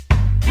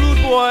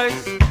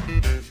boys,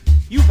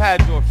 you've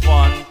had your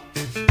fun,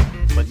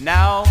 but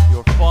now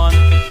your fun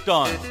is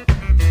done.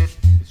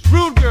 It's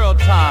Rude Girl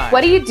time.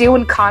 What do you do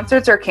when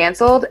concerts are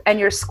canceled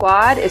and your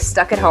squad is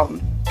stuck at home?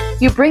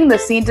 You bring the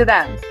scene to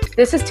them.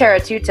 This is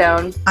Tara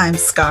Two-Tone. I'm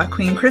Ska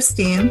Queen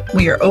Christine.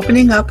 We are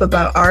opening up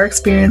about our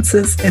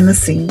experiences in the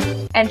scene.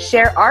 And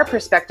share our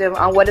perspective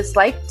on what it's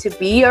like to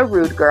be a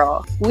rude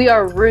girl. We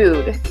are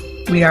rude.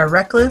 We are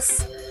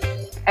reckless.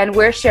 And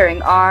we're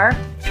sharing our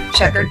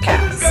Checkered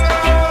Cast.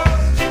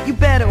 You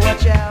better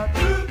watch out.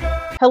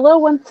 Hello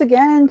once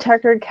again,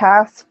 Checkered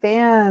Cast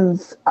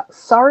fans.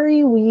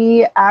 Sorry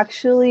we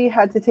actually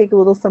had to take a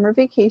little summer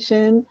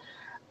vacation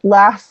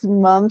last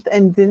month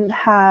and didn't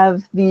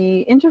have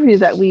the interview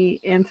that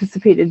we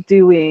anticipated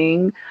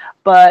doing.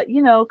 But,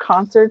 you know,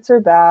 concerts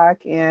are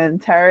back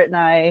and Tara and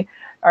I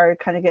are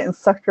kind of getting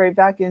sucked right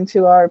back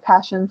into our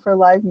passion for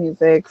live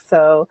music.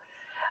 So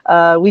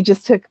we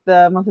just took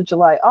the month of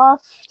July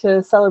off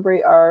to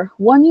celebrate our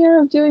 1 year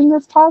of doing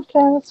this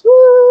podcast.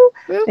 Woo!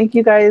 Thank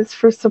you guys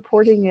for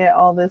supporting it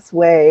all this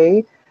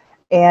way.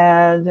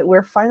 And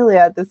we're finally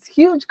at this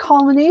huge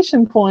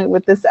culmination point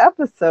with this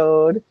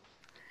episode.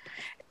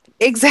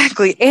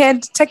 Exactly.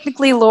 And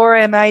technically,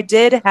 Laura and I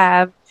did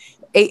have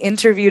an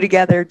interview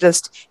together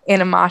just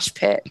in a mosh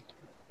pit.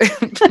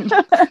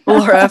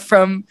 Laura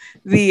from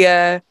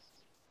the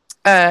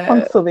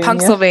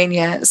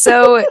Punksylvania.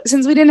 So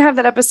since we didn't have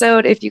that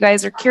episode, if you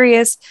guys are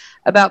curious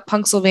about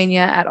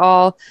Punksylvania at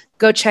all,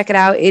 go check it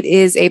out. It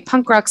is a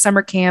punk rock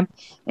summer camp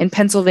in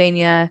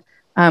Pennsylvania,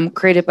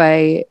 created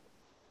by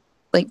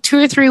like 2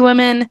 or 3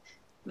 women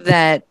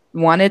that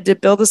wanted to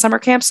build a summer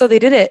camp. So they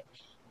did it.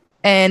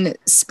 And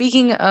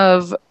speaking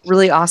of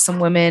really awesome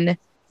women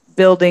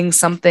building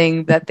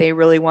something that they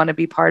really want to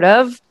be part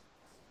of,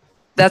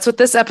 that's what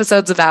this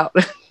episode's about.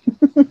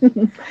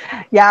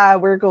 Yeah,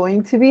 we're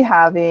going to be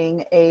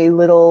having a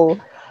little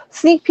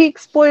sneak peek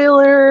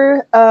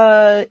spoiler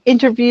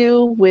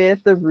interview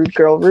with the Rude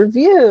Girl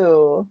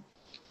Review.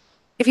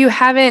 If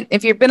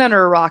you've been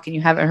under a rock and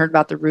you haven't heard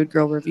about the Rude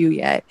Girl Review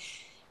yet,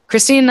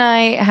 Christine and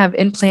I have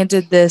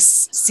implanted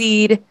this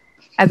seed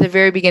at the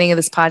very beginning of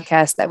this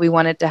podcast that we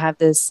wanted to have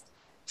this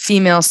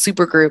female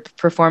supergroup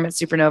perform at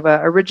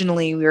Supernova.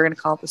 Originally, we were going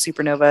to call it the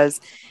Supernovas.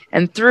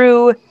 And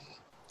through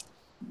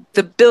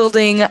the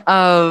building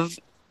of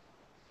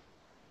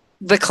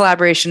the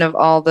collaboration of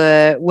all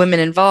the women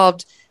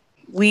involved,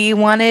 we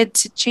wanted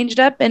to change it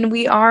up, and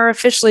we are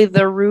officially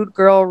the Rude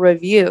Girl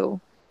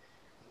Review.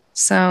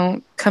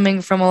 So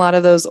coming from a lot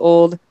of those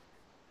old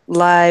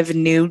live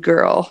nude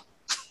girl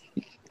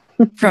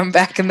from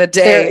back in the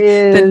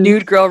day, the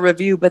Nude Girl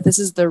Review, but this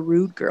is the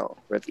Rude Girl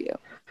Review.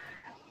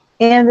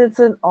 And it's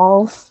an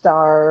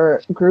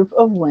all-star group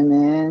of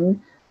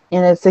women,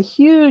 and it's a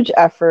huge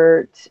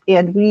effort.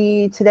 And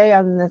we, today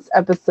on this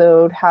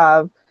episode,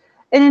 have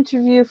an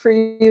interview for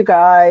you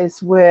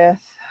guys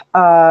with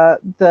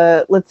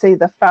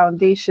the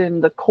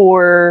foundation, the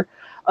core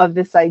of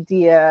this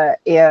idea,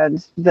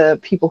 and the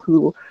people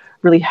who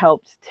really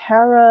helped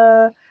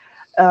Tara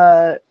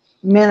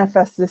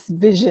manifest this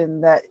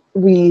vision that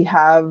we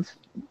have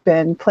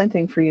been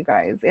planting for you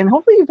guys. And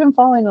hopefully you've been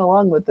following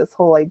along with this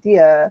whole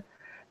idea,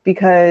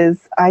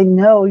 because I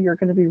know you're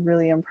going to be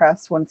really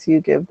impressed once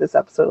you give this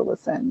episode a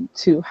listen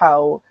to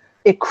how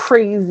a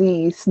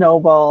crazy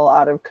snowball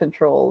out of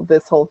control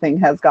this whole thing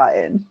has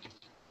gotten.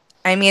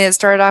 I mean, it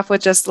started off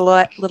with just a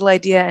little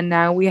idea, and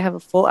now we have a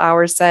full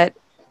hour set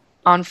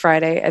on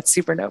Friday at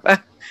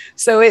Supernova.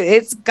 So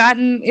it's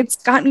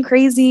gotten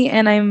crazy,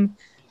 and I'm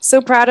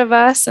so proud of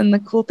us and the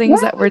cool things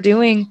that we're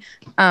doing.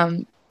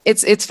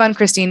 It's fun,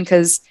 Christine,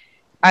 because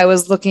I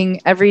was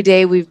looking every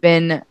day. We've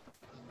been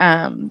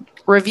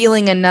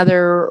revealing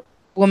another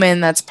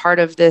woman that's part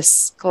of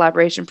this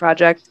collaboration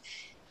project,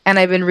 and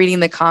I've been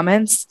reading the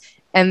comments,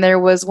 and there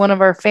was one of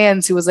our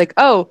fans who was like,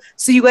 "Oh,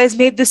 so you guys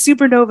made the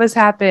Supernovas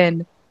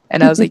happen?"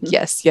 And I was like,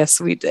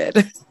 yes, we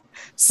did.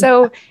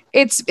 So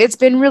it's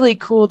been really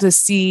cool to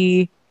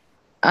see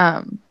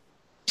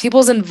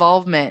people's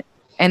involvement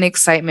and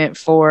excitement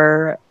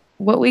for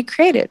what we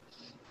created.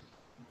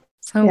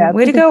 So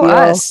way to go,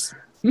 us.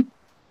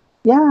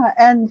 Yeah,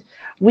 and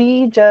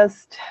we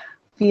just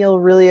feel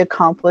really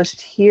accomplished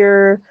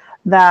here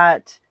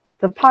that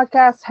the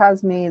podcast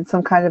has made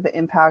some kind of an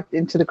impact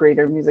into the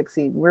greater music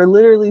scene. We're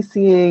literally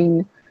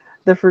seeing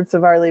the fruits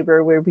of our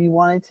labor, where we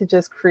wanted to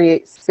just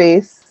create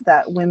space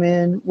that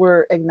women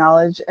were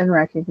acknowledged and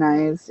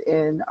recognized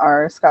in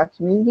our ska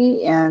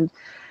community. And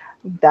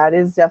that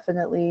is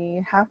definitely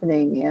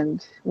happening.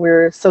 And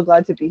we're so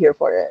glad to be here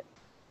for it.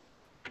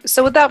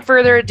 So without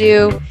further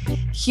ado,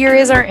 here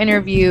is our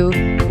interview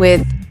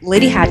with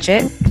Lady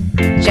Hatchet,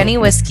 Jenny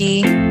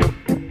Whiskey,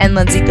 and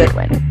Lindsay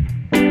Goodwin.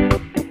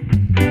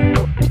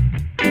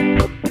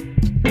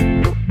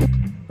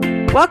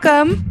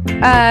 Welcome,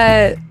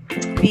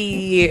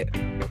 the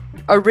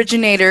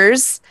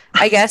originators,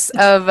 I guess,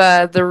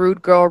 of the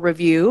Rude Girl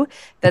Review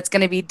that's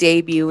going to be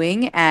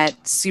debuting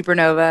at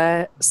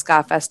Supernova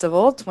Ska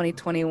Festival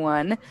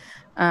 2021.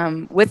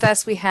 With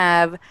us, we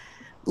have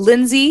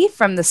Lindsay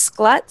from the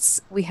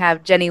Skluts. We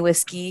have Jenny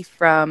Whiskey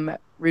from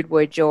Rude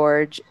Boy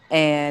George,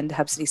 and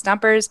Hub City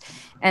Stompers.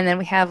 And then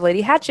we have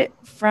Lady Hatchet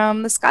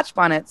from the Scotch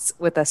Bonnets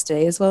with us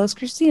today, as well as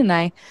Christine and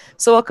I.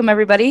 So welcome,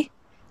 everybody,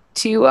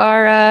 to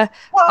our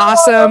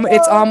awesome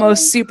It's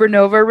Almost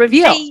Supernova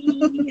review. Hey.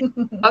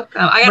 Okay.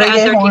 I got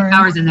to add 13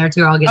 towers in there,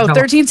 too, or I'll get in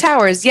trouble. 13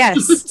 towers,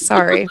 yes.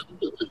 Sorry.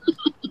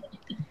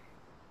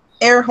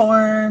 Air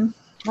horn.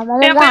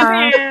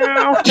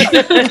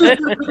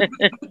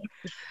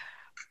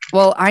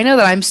 Well, I know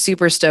that I'm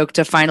super stoked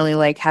to finally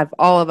like have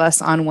all of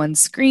us on one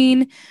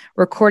screen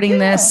recording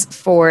this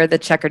for the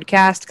Checkered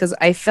Cast, because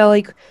I felt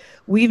like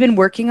we've been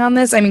working on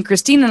this. I mean,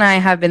 Christine and I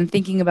have been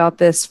thinking about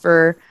this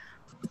for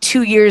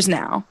 2 years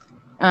now,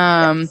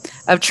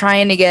 of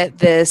trying to get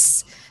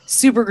this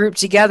super group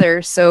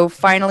together. So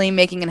finally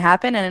making it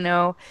happen. And I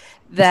know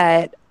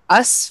that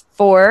us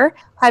four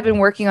have been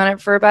working on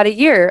it for about a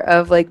year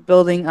of like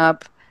building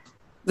up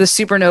the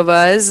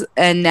Supernovas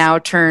and now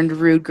turned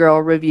Rude Girl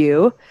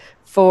review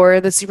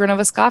for the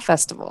Supernova Ska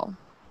Festival.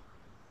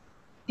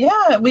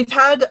 Yeah, we've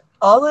had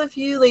all of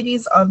you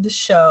ladies on the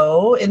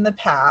show in the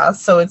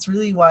past, so it's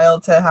really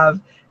wild to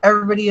have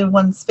everybody in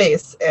one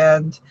space,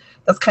 and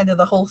that's kind of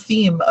the whole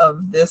theme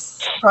of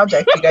this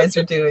project you guys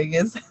are doing,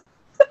 is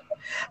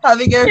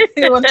having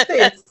everybody in one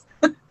space.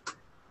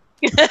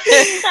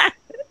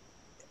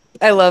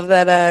 I love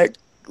that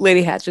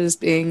Lady Hatchet is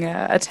being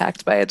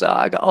attacked by a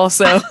dog.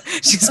 Also,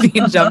 she's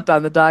being jumped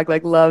on. The dog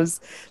like loves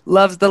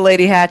the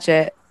Lady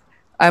Hatchet.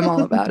 I'm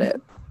all about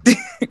it.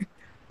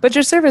 But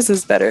your service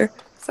is better,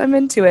 so I'm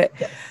into it.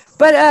 Yes.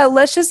 But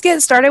let's just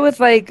get started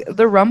with like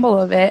the rumble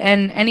of it,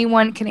 and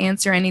anyone can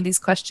answer any of these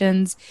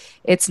questions.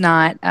 It's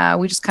not,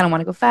 we just kind of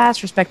want to go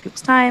fast, respect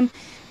people's time,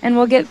 and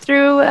we'll get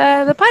through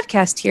the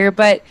podcast here.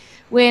 But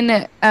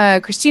when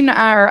Christina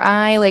or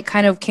I like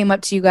kind of came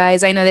up to you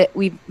guys, I know that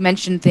we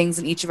mentioned things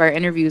in each of our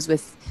interviews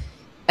with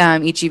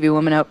each of you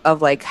women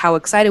of like how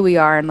excited we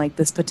are and like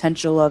this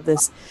potential of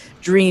this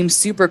dream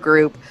super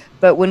group.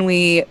 But when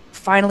we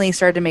finally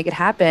started to make it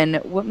happen,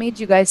 what made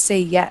you guys say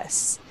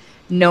yes,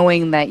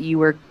 knowing that you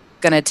were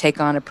going to take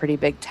on a pretty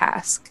big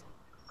task?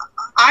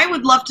 I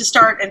would love to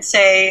start and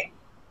say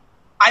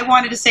I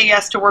wanted to say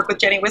yes to work with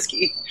Jenny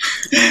Whiskey.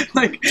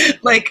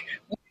 like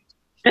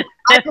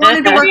I've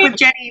wanted to work with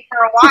Jenny for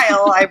a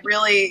while. I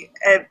really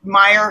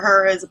admire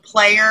her as a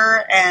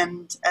player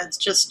and as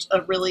just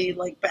a really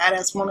like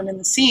badass woman in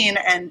the scene.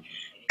 And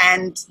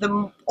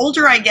the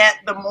older I get,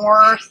 the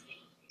more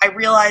I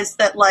realize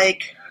that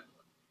like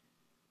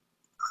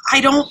I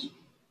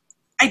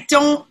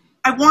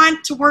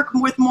want to work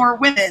with more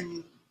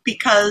women,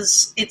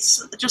 because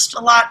it's just a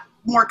lot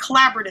more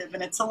collaborative,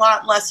 and it's a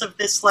lot less of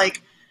this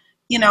like,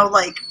 you know,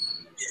 like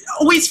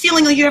always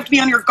feeling like you have to be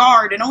on your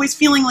guard and always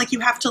feeling like you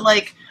have to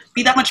like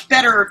be that much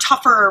better or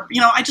tougher. You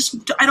know, I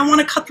don't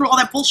want to cut through all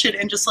that bullshit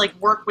and just like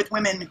work with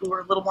women who are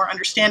a little more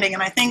understanding.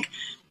 And I think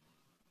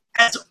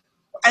as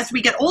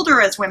we get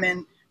older as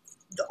women,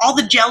 all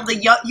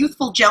the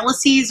youthful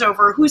jealousies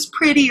over who's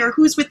pretty or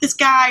who's with this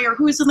guy or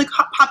who's in the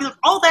popular,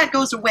 all that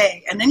goes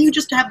away. And then you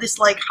just have this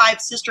like hive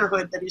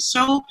sisterhood that is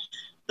so,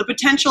 the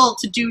potential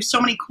to do so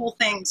many cool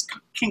things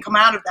can come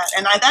out of that.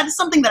 And that is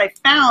something that I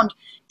found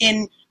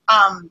in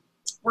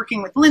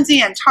working with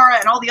Lindsay and Tara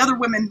and all the other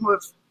women who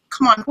have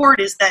come on board,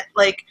 is that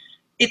like,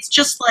 it's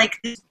just like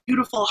this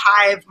beautiful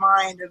hive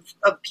mind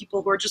of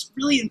people who are just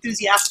really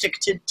enthusiastic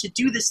to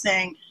do this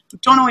thing, who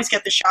don't always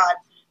get the shot.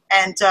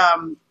 And,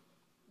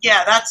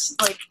 yeah, that's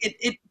like,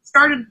 it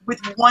started with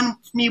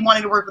me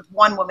wanting to work with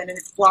one woman, and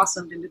it's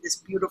blossomed into this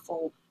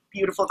beautiful,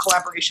 beautiful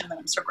collaboration that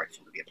I'm so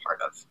grateful to be a part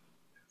of.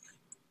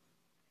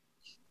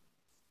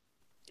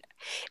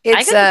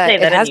 I couldn't say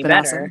that any better.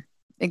 Awesome.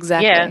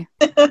 Exactly.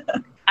 Yeah.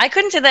 I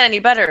couldn't say that any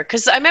better,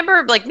 because I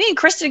remember like me and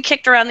Kristen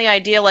kicked around the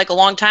idea like a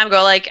long time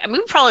ago. Like, I mean,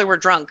 we probably were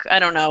drunk, I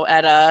don't know,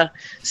 at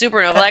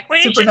Supernova. Like,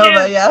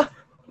 Supernova, yeah.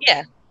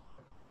 Yeah.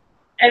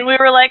 And we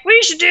were like,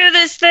 we should do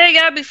this thing.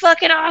 That'd be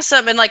fucking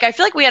awesome. And like, I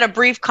feel like we had a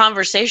brief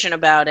conversation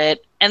about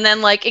it. And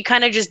then like, it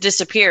kind of just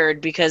disappeared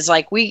because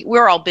like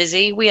we're all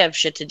busy. We have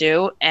shit to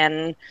do.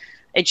 And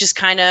we just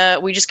kind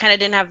of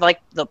didn't have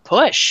like the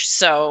push.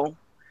 So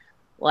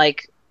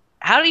like,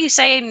 how do you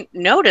say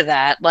no to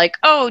that? Like,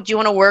 oh, do you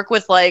want to work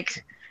with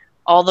like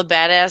all the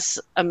badass,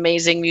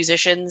 amazing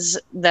musicians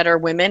that are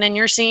women in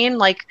your scene?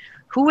 Like,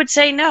 who would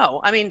say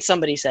no? I mean,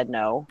 somebody said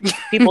no.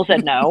 People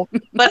said no,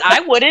 but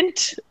I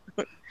wouldn't.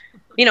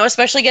 You know,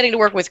 especially getting to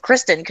work with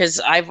Kristen, because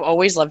I've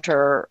always loved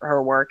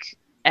her work,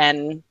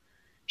 and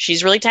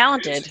she's really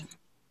talented.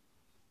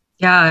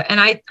 Yeah,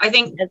 and I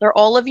think they're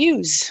all of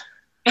yous.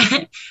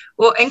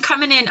 Well, and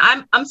coming in,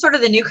 I'm sort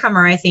of the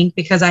newcomer, I think,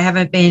 because I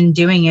haven't been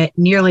doing it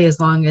nearly as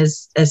long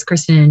as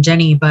Kristen and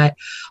Jenny, but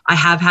I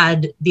have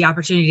had the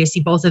opportunity to see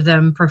both of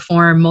them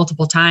perform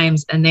multiple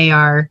times, and they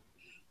are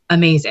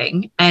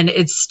amazing. And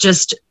it's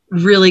just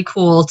really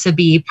cool to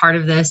be part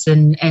of this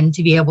and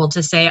to be able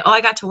to say, oh,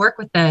 I got to work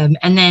with them.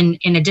 And then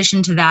in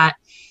addition to that,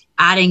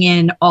 adding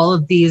in all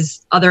of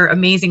these other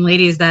amazing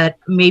ladies that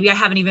maybe I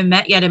haven't even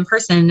met yet in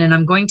person, and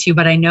I'm going to,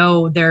 but I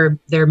know their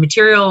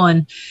material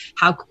and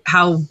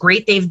how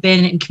great they've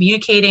been in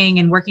communicating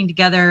and working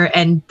together.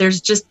 And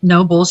there's just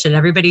no bullshit.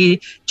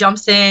 Everybody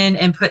jumps in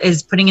and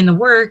is putting in the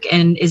work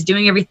and is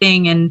doing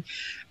everything. And,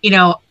 you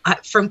know,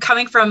 from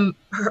coming from,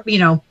 you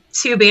know,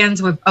 two bands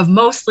of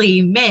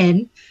mostly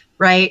men,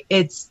 right?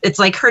 It's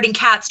like herding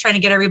cats trying to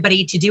get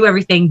everybody to do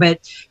everything.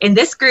 But in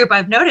this group,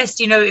 I've noticed,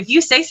 you know, if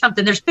you say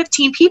something, there's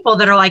 15 people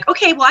that are like,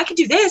 okay, well, I can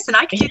do this and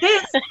I can do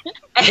this.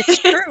 It's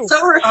true. It's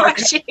so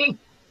refreshing.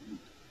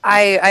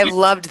 I've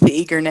loved the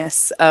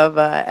eagerness of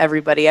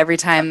everybody. Every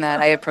time that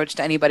I approached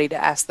anybody to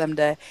ask them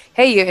to,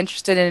 hey, you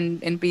interested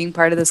in being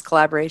part of this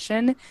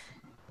collaboration?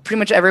 Pretty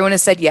much everyone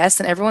has said yes,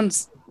 and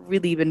everyone's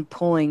really been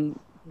pulling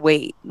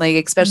weight, like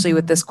especially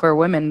with this queer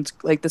women,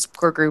 like this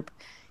queer group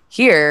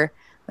here,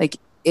 like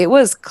it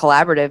was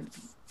collaborative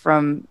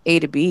from A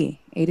to B,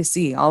 A to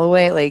C, all the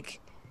way.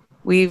 Like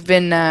we've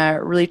been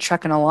really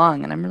trucking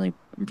along, and I'm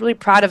really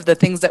proud of the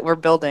things that we're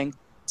building.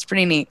 It's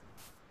pretty neat.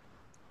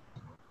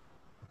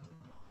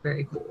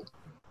 Very cool.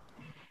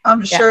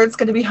 I'm sure it's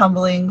going to be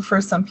humbling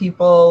for some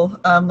people.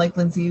 Like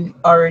Lindsay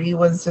already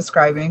was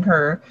describing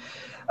her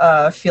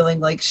feeling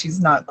like she's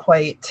not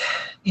quite,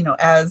 you know,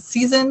 as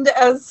seasoned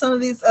as some of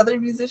these other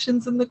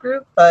musicians in the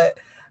group. But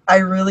I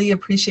really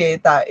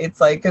appreciate that it's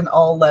like an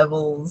all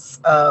levels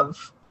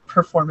of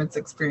performance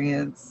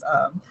experience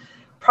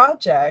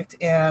project.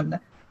 And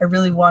I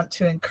really want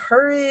to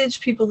encourage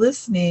people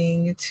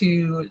listening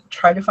to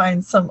try to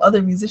find some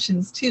other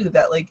musicians too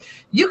that like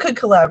you could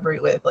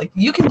collaborate with. Like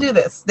you can do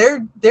this.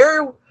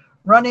 They're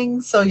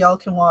running so y'all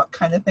can walk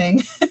kind of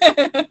thing.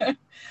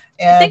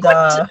 And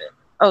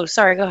oh,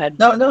 sorry, go ahead.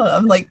 No,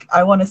 I'm like,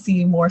 I want to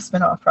see more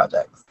spin-off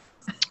projects.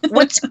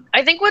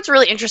 I think what's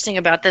really interesting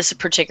about this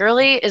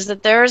particularly is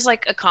that there's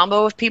like a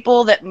combo of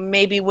people that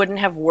maybe wouldn't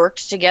have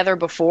worked together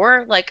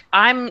before. Like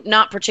I'm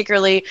not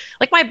particularly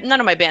like none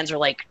of my bands are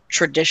like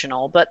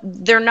traditional, but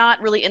they're not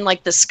really in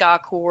like the ska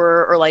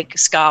core or like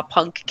ska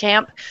punk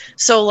camp.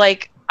 So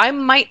like I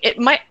might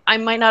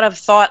not have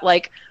thought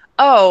like,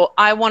 oh,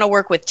 I want to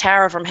work with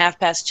Tara from Half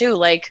Past Two.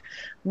 Like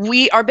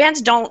our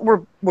bands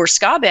we're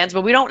ska bands,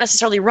 but we don't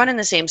necessarily run in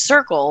the same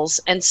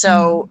circles. And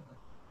so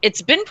it's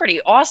been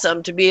pretty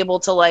awesome to be able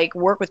to like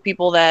work with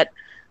people that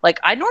like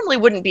I normally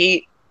wouldn't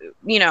be,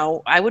 you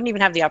know, I wouldn't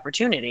even have the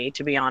opportunity,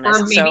 to be honest.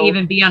 Or maybe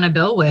even be on a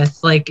bill with,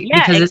 like,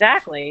 yeah, because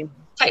exactly.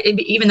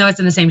 Even though it's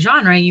in the same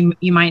genre, you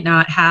might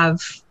not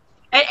have,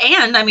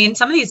 and I mean,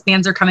 some of these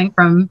bands are coming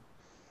from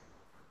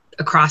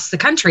across the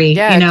country, you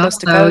know, coast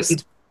to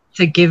coast.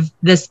 To give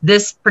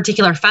this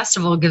particular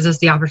festival gives us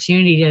the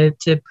opportunity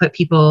to put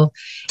people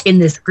in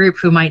this group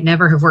who might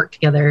never have worked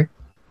together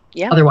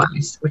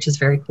otherwise, which is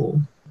very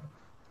cool.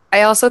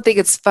 I also think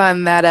it's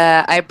fun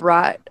that I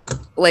brought,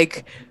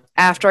 like,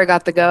 after I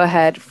got the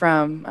go-ahead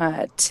from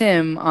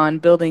Tim on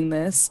building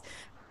this,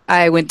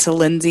 I went to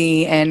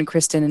Lindsay and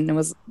Kristen, and it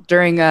was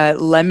during a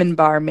lemon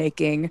bar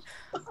making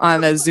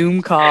on a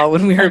Zoom call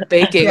when we were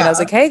baking. And I was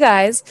like, hey,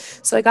 guys,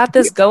 so I got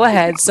this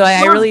go-ahead. So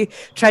I really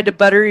tried to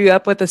butter you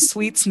up with a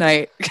sweets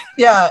night.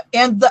 Yeah,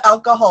 and the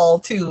alcohol,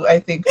 too, I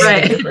think,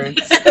 made a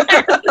difference.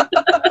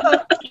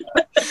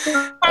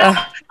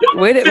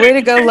 Way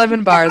to go,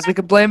 lemon bars. We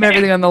could blame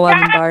everything on the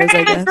lemon bars,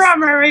 I guess.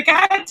 Drummer, we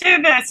gotta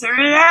do this.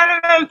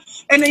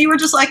 And then you were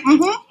just like, and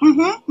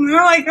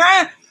you're like,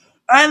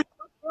 and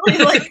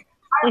really, like,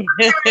 I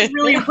was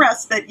really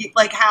impressed that you,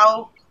 like,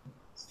 how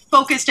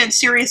focused and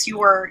serious you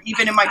were,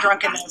 even in my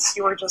drunkenness.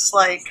 You were just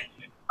like,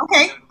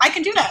 okay, I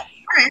can do that.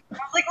 All right.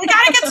 Like, we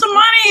gotta get some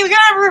money. We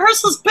gotta have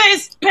rehearsal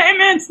space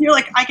payments. And you're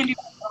like, I can do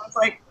that. I was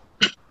like,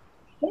 I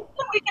think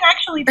we can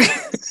actually do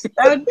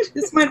this.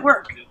 This might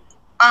work.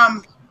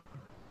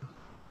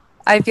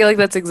 I feel like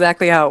that's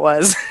exactly how it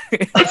was.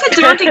 It's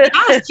a daunting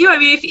task too. I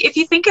mean, if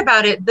you think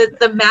about it,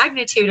 the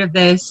magnitude of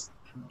this,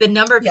 the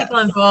number of people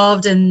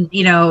involved, and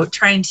you know,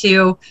 trying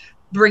to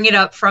bring it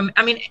up from.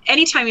 I mean,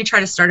 anytime you try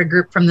to start a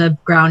group from the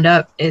ground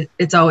up,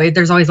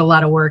 there's always a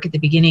lot of work at the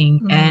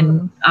beginning,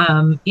 and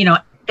you know,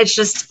 it's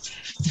just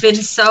been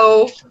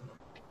so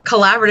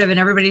collaborative, and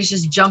everybody's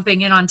just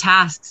jumping in on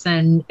tasks,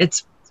 and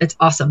it's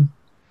awesome.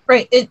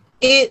 Right.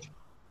 It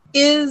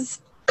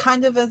is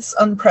kind of an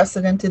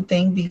unprecedented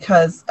thing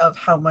because of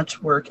how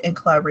much work and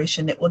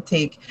collaboration it will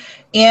take.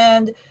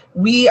 And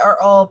we are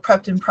all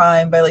prepped and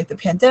primed by like the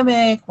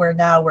pandemic, where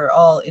now we're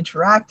all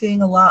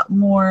interacting a lot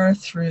more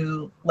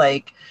through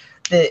like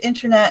the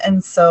internet.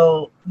 And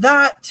so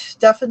that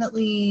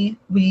definitely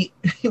we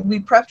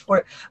prepped for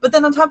it. But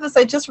then on top of this,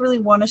 I just really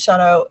want to shout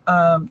out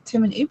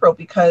Tim and April,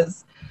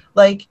 because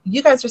like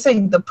you guys are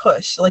saying, the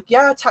push, like,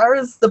 yeah,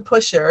 Tara's the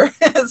pusher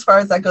as far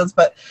as that goes,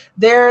 but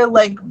they're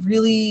like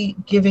really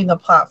giving a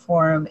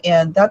platform.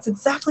 And that's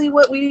exactly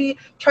what we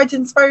tried to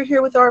inspire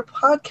here with our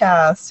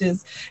podcast,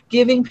 is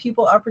giving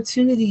people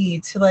opportunity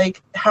to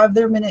like have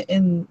their minute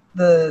in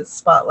the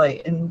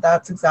spotlight. And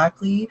that's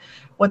exactly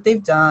what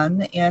they've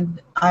done.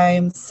 And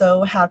I'm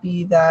so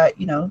happy that,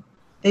 you know,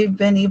 they've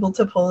been able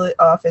to pull it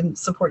off and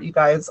support you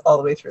guys all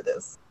the way through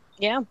this.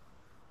 Yeah.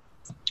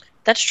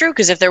 That's true,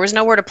 because if there was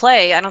nowhere to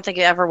play, I don't think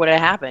it ever would have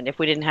happened if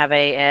we didn't have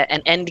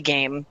an end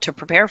game to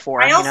prepare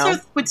for. I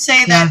also would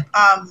say that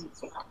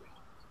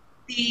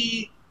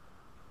the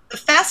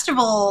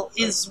festival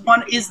is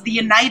the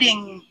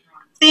uniting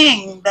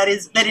thing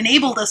that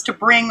enabled us to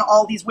bring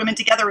all these women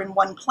together in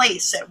one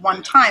place at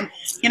one time.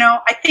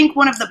 I think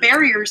one of the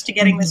barriers to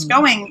getting this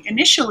going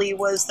initially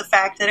was the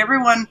fact that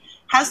everyone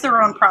has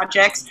their own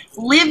projects,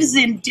 lives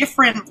in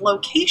different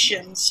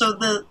locations. So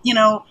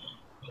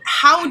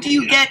how do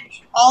you get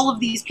all of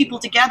these people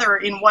together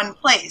in one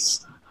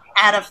place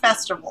at a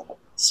festival?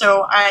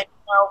 So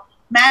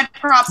mad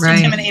props to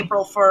Tim and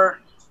April for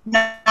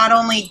not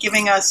only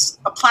giving us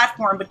a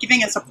platform, but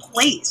giving us a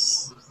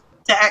place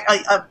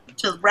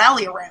to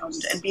rally around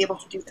and be able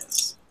to do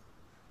this.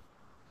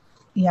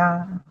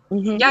 Yeah.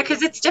 Mm-hmm. Yeah,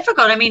 because it's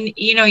difficult. I mean,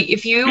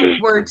 if you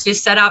were to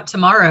set out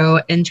tomorrow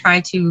and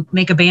try to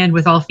make a band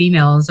with all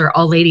females or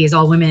all ladies,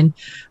 all women,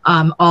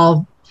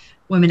 all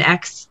women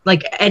X,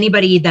 like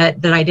anybody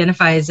that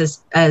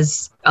identifies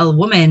as a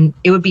woman,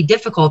 it would be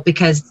difficult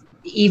because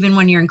even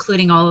when you're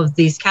including all of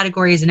these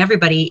categories and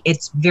everybody,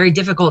 it's very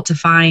difficult to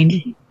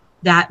find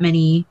that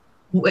many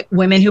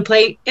women who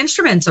play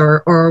instruments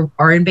or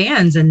are in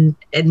bands and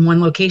in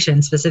one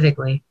location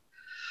specifically.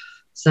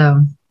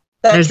 So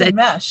that can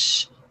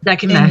mesh. That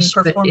can mesh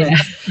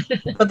performance.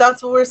 But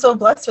that's what we're so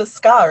blessed with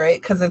ska,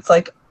 right? Because it's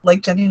like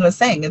Jenny was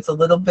saying, it's a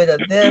little bit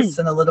of this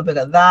and a little bit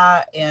of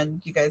that,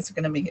 and you guys are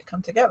going to make it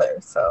come together.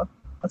 So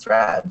that's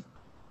rad.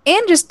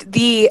 And just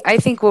I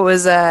think what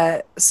was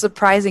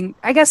surprising,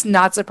 I guess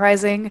not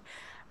surprising,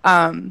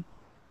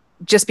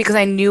 just because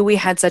I knew we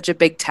had such a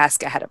big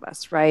task ahead of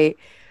us, right?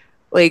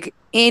 Like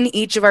in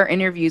each of our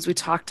interviews, we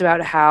talked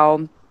about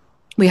how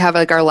we have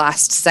like our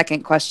last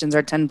second questions,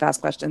 our 10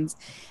 fast questions.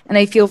 And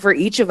I feel for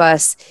each of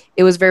us,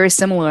 it was very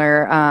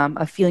similar,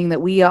 a feeling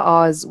that we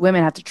all as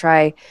women have to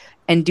try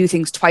and do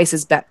things twice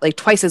as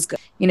good.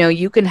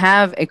 You can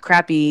have a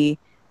crappy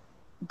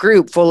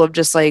group full of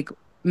just like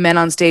men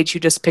on stage who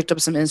just picked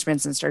up some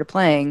instruments and started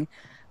playing,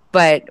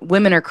 but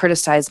women are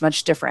criticized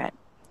much different,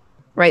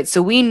 right?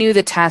 So we knew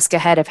the task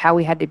ahead of how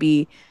we had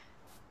to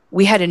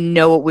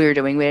know what we were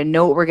doing. We had to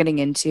know what we're getting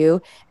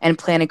into and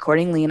plan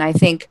accordingly. And I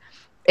think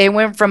it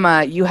went from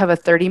you have a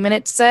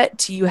 30-minute set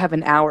to you have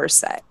an hour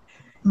set.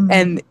 Mm-hmm.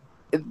 And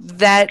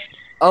that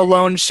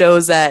alone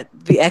shows that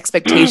the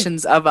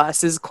expectations of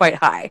us is quite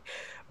high.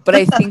 But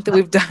I think that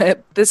we've done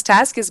it. This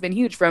task has been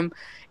huge from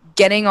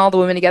getting all the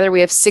women together.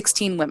 We have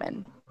 16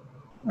 women.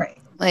 Right.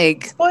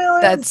 Like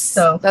spoilers. That's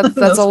no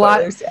a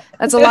lot. Yeah.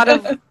 That's a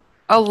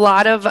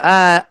lot of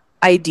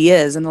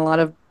ideas and a lot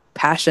of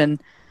passion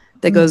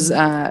that goes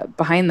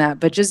behind that.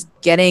 But just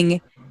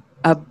getting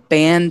a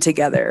band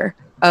together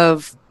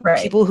of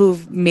people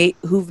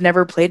who've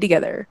never played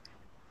together,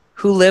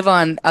 who live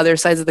on other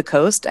sides of the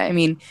coast. I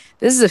mean,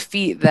 this is a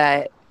feat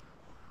that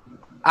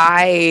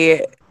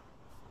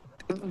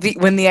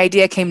when the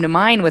idea came to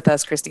mind with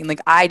us, Christine,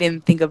 like I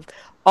didn't think of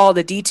all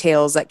the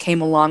details that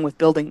came along with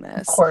building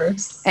this. Of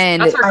course.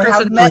 And I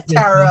have met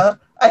Tara.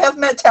 That's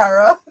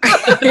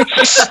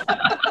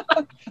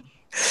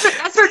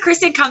where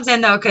Kristen comes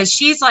in though, because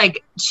she's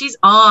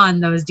on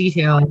those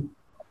details.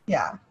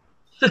 Yeah.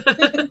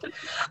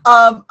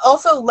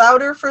 Also,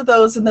 louder for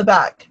those in the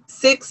back.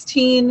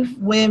 16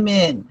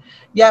 women.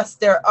 Yes,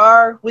 there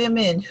are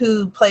women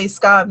who play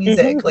ska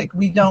music. Mm-hmm. Like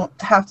we don't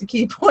have to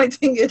keep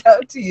pointing it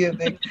out to you.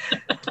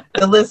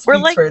 The list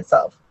speaks for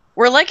itself.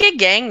 We're like a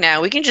gang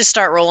now. We can just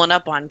start rolling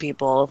up on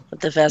people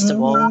at the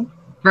festival.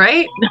 Mm-hmm.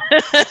 Right?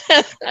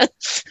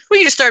 We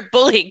can just start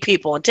bullying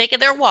people and taking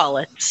their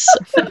wallets.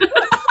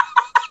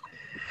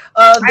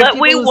 But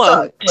we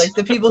won't. Like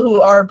the people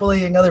who are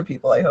bullying other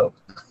people, I hope.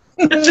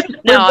 No,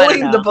 we're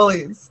bullying the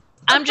bullies.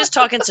 I'm just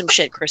talking some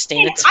shit,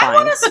 Christine. It's fine. I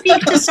want to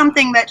speak to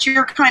something that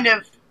you're kind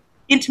of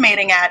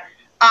intimating at.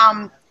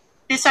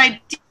 This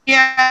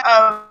idea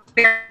of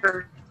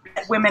barrier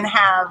that women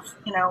have,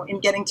 in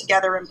getting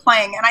together and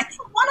playing. And I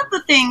think one of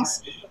the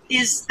things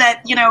is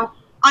that,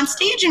 on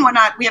stage and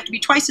whatnot, we have to be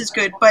twice as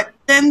good. But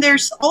then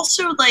there's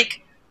also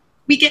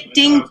we get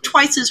dinged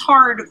twice as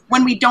hard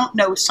when we don't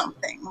know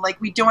something.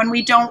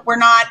 We're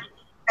not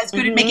as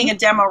good at making a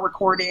demo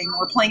recording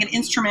or playing an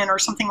instrument or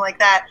something like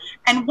that.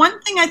 And one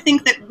thing I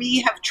think that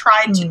we have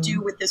tried to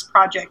do with this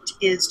project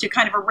is to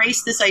kind of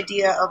erase this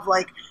idea of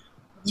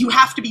you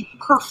have to be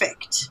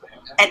perfect.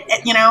 And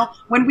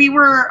when we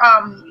were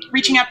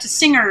reaching out to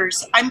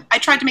singers, I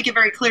tried to make it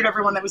very clear to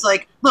everyone that was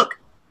look,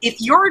 if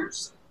your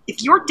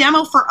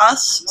demo for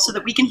us so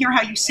that we can hear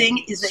how you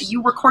sing is that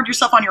you record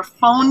yourself on your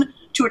phone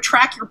to a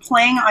track you're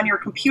playing on your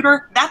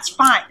computer, that's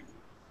fine.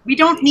 We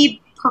don't need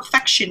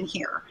perfection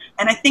here.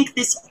 And I think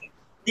this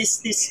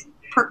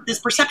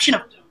perception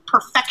of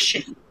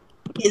perfection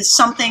is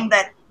something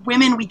that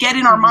women, we get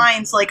in our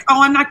minds oh,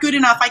 I'm not good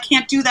enough. I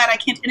can't do that. I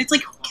can't. And it's who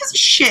gives a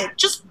shit?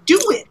 Just do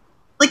it.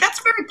 That's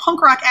a very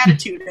punk rock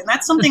attitude. And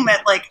that's something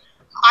that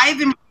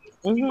I've embraced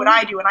what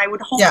I do. And I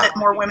would hope that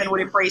more women would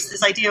embrace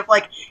this idea of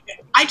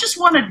I just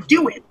want to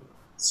do it.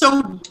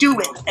 So do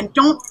it. And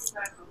don't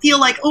feel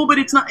oh, but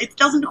it's not, it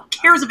doesn't, who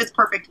cares if it's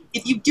perfect?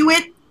 If you do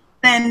it,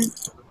 then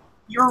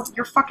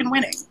you're fucking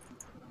winning.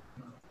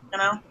 You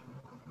know?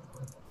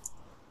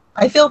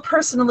 I feel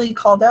personally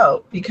called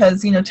out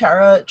because,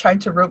 Tara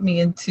tried to rope me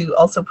into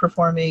also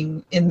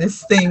performing in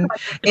this thing.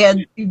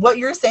 And what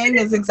you're saying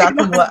is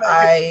exactly what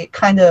I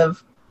kind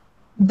of,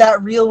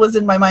 that reel was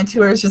in my mind too,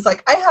 where it's just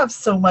like, I have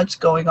so much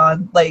going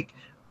on. Like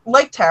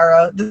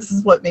Tara, this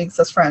is what makes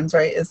us friends,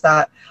 right? Is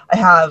that I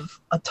have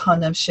a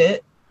ton of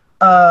shit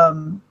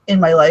in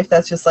my life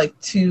that's just like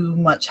too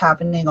much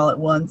happening all at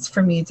once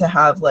for me to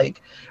have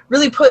like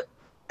really put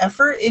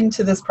effort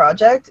into this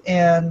project.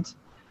 And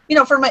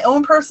for my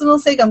own personal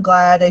sake, I'm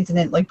glad I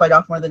didn't like bite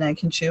off more than I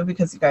can chew,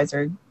 because you guys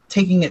are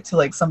taking it to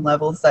like some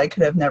levels that I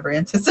could have never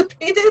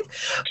anticipated.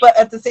 But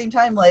at the same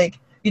time, like,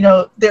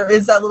 there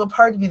is that little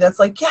part of me that's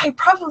like, yeah, I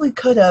probably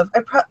could have.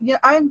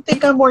 I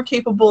think I'm more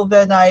capable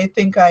than I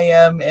think I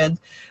am. And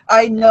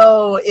I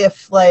know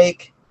if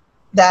like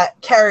that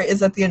carrot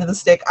is at the end of the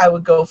stick, I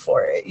would go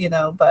for it,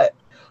 but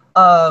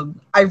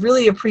I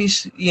really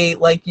appreciate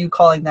like you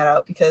calling that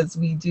out, because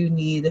we do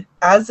need,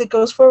 as it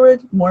goes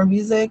forward, more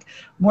music,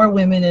 more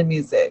women in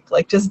music.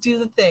 Like, just do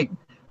the thing.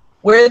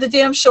 Wear the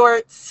damn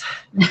shorts,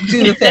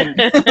 do the thing.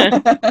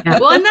 Yeah.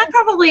 Well, and that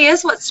probably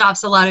is what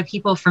stops a lot of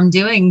people from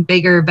doing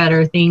bigger,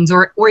 better things,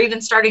 or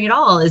even starting at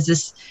all,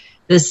 is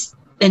this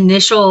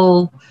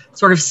initial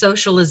sort of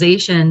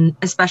socialization,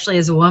 especially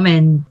as a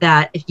woman,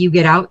 that if you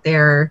get out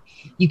there,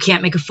 you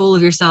can't make a fool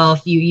of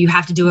yourself. You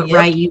have to do it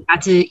right. You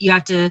have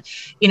to,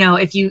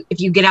 if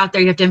you get out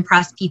there, you have to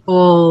impress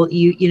people.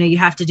 You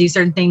have to do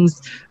certain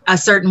things a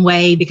certain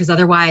way, because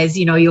otherwise,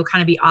 you'll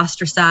kind of be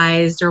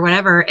ostracized or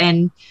whatever.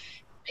 And,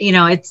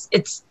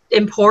 it's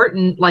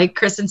important, like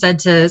Kristen said,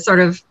 to sort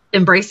of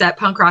embrace that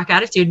punk rock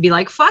attitude and be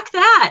like, fuck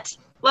that.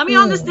 Let me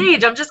on the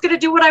stage. I'm just going to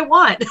do what I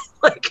want.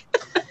 Like,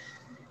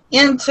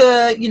 and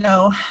to,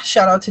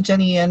 shout out to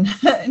Jenny and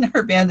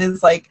her band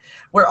is like,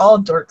 we're all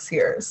dorks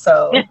here.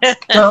 So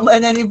don't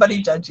let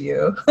anybody judge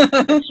you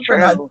for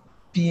not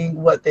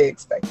being what they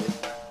expected.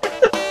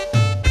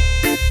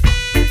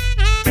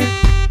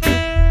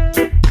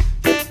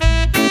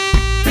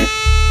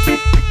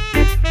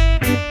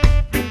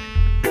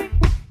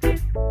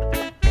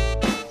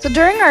 So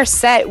during our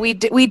set, we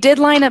did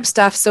line up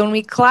stuff. So when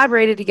we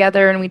collaborated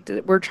together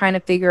and we're trying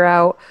to figure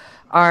out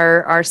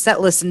our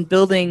set list and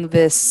building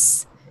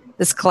this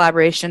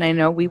collaboration, I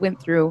know we went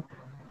through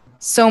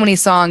so many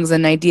songs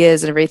and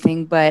ideas and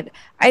everything, but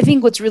I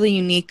think what's really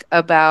unique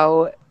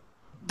about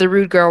the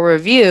Rude Girl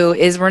Review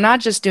is we're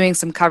not just doing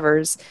some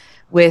covers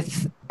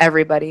with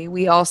everybody.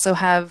 We also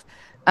have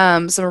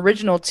some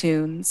original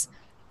tunes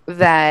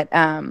that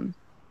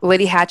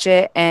Lady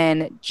Hatchet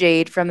and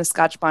Jade from the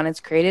Scotch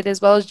Bonnets created,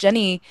 as well as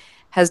Jenny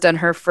has done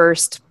her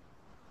first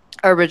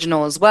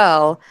original as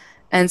well.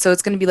 And so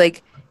it's going to be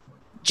like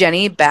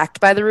Jenny backed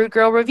by the Rude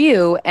Girl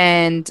Review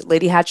and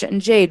Lady Hatchet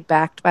and Jade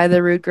backed by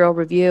the Rude Girl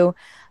Review.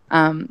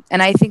 And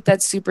I think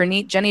that's super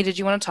neat. Jenny, did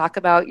you want to talk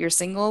about your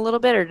single a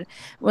little bit? Or,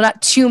 well,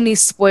 not too many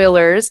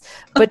spoilers,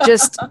 but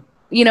just,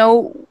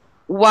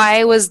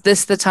 why was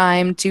this the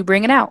time to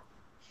bring it out?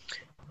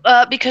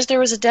 Because there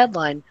was a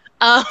deadline.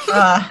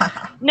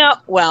 No,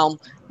 well,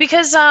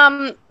 because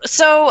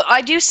so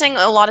I do sing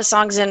a lot of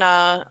songs in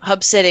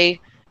Hub City,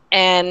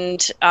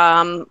 and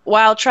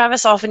while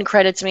Travis often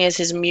credits me as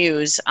his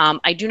muse,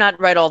 I do not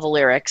write all the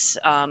lyrics.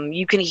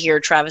 You can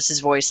hear Travis's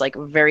voice like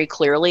very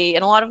clearly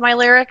in a lot of my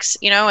lyrics,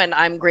 and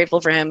I'm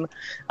grateful for him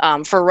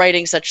for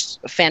writing such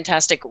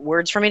fantastic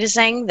words for me to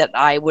sing that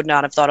I would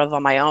not have thought of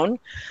on my own.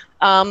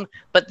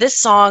 But this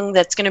song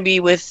that's going to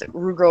be with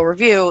Rude Girl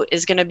Review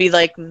is going to be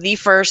like the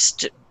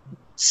first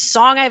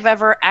song I've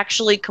ever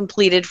actually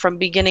completed from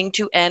beginning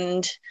to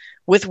end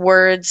with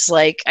words.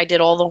 Like, I did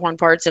all the horn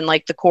parts and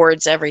like the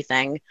chords,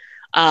 everything.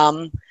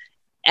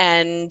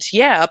 And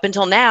yeah, up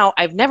until now,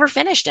 I've never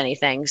finished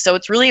anything. So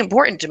it's really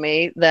important to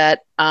me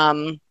that,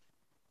 I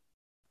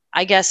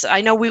guess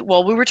I know we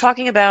were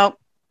talking about,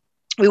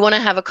 we want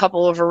to have a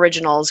couple of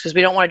originals because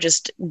we don't want to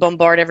just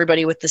bombard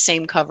everybody with the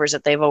same covers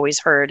that they've always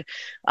heard,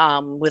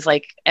 with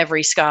like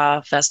every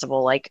ska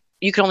festival. Like,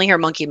 you can only hear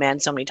Monkey Man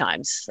so many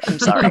times. I'm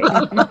sorry.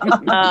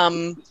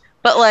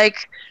 But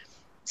like,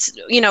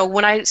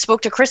 when I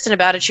spoke to Kristen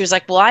about it, she was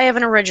like, well, I have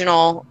an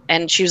original.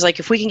 And she was like,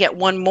 if we can get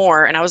one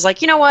more. And I was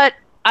like, you know what?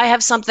 I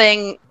have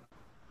something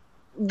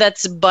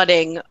that's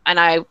budding. And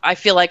I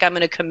feel like I'm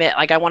going to commit.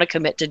 Like, I want to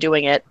commit to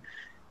doing it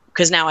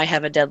because now I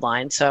have a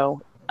deadline.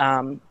 So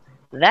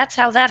that's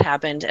how that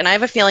happened. And I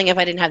have a feeling if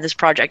I didn't have this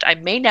project, I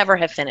may never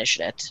have finished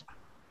it.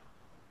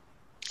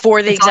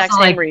 For the exact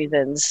same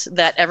reasons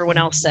that everyone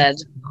else said,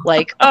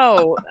 like,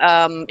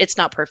 it's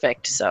not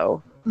perfect,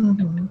 so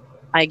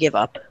I give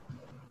up.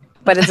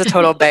 But it's a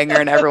total banger,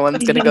 and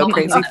everyone's going to go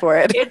crazy for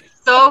it. It's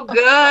so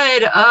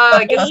good.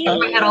 I get stuck in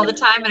my head all the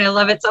time, and I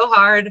love it so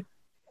hard.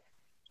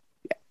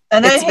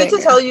 And I hate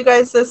to tell you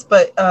guys this,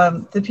 but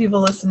the people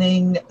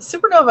listening,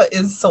 Supernova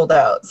is sold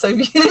out. So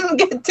if you didn't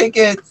get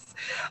tickets,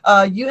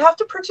 you have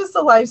to purchase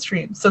the live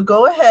stream. So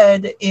go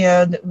ahead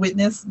and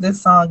witness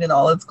this song in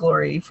all its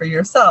glory for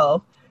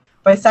yourself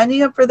by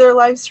signing up for their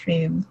live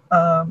stream.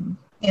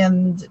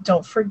 And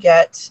don't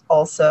forget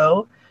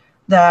also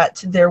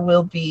that there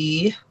will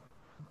be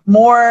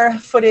more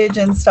footage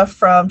and stuff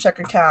from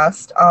Checkered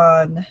Cast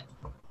on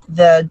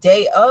the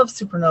day of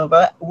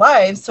Supernova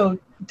live. So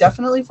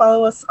definitely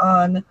follow us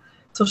on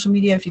social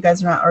media if you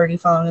guys are not already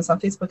following us on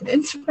Facebook and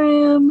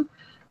Instagram.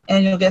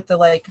 And you'll get the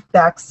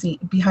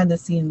behind the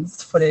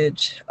scenes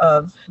footage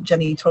of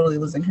Jenny totally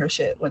losing her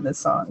shit when this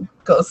song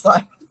goes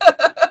live.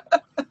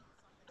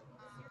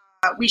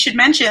 We should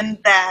mention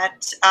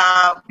that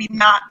we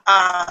not,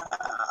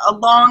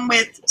 along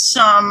with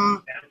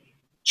some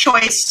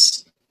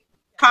choice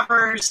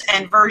covers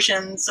and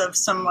versions of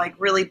some like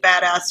really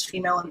badass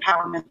female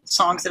empowerment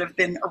songs that have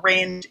been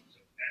arranged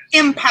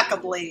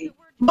impeccably,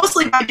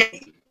 mostly by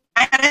Jenny.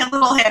 I had a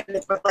little hand in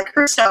it, but like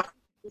her stuff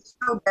was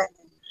so bad.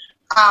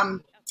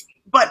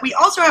 But we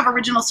also have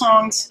original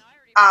songs.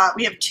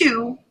 We have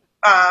two,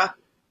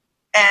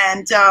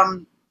 and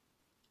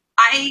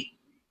I,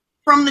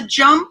 from the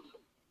jump,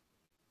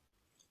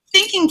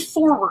 thinking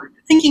forward,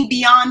 thinking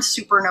beyond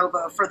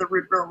Supernova for the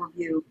Rude Girl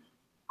review,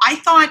 I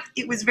thought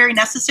it was very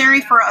necessary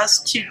for us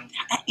to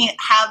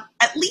have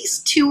at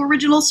least two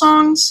original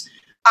songs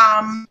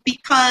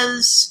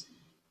because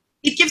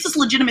it gives us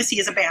legitimacy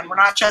as a band. We're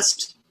not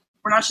just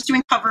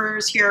doing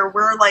covers here.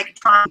 We're like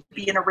trying to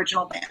be an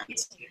original band.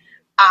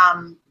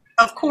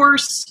 Of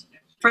course,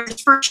 for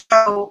this first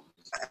show,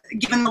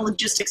 given the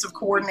logistics of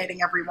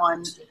coordinating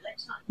everyone,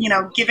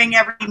 giving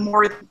everybody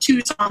more than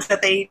two songs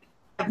that they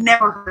have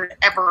never heard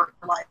ever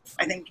in life,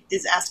 I think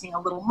is asking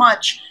a little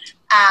much.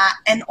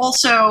 And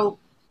also,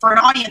 for an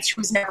audience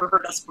who's never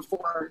heard us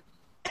before,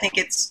 I think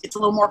it's a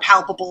little more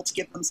palpable to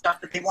give them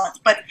stuff that they want.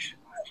 But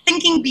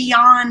thinking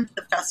beyond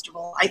the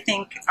festival, I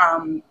think,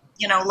 I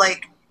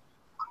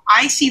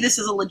see this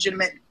as a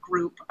legitimate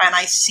group, and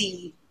I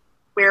see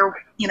where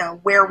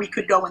we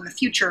could go in the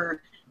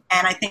future,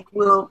 and I think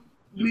we'll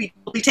be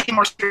taken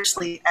more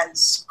seriously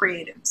as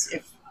creatives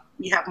if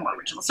we have more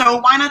original. So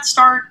why not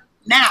start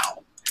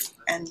now?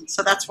 And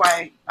so that's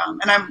why, I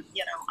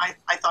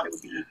thought it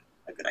would be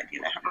a good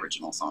idea to have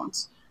original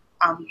songs.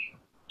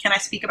 Can I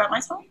speak about my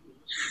song?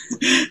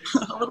 A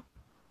little,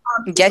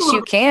 yes,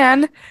 you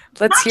can.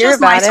 Let's hear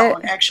about my it.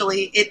 Song,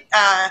 actually,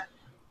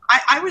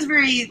 I was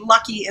very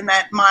lucky in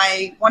that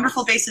my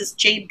wonderful bassist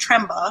Jade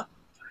Tremba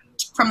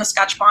from the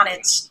Scotch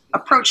Bonnets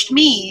approached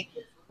me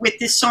with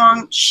this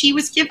song. She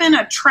was given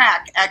a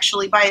track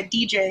actually by a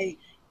DJ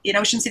in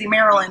Ocean City,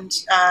 Maryland,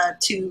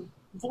 to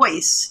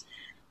voice,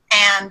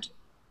 and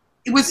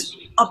it was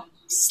a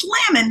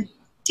slamming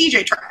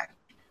DJ track,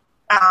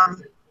 a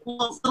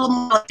little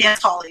more like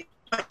dance hall-y.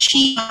 But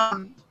she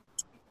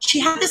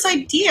had this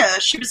idea.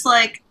 She was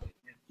like,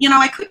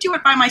 I could do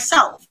it by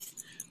myself,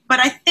 but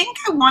I think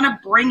I want to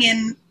bring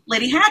in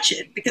Lady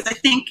Hatchet because I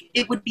think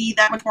it would be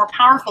that much more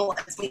powerful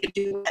as we could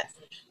do it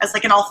as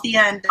like an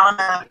Althea and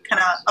Donna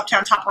kind of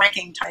Uptown Top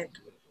Ranking type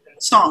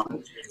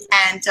song.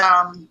 And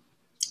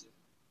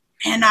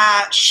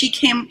she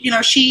came,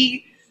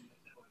 she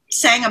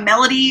sang a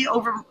melody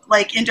over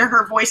like into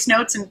her voice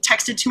notes and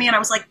texted to me, and I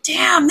was like,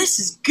 damn, this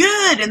is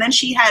good. And then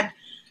she had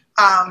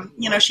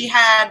she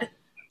had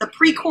the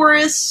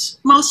pre-chorus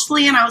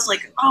mostly, and I was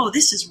like, oh,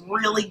 this is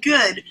really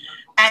good.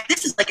 And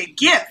this is like a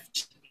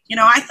gift.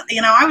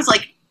 I was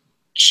like,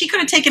 she could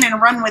have taken it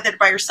and run with it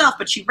by herself,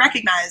 but she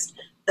recognized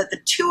that the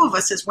two of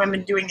us as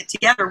women doing it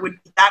together would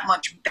be that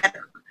much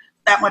better,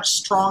 that much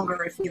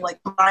stronger if we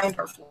like combined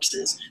our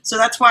forces. So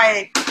that's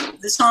why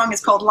the song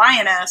is called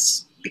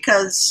Lioness,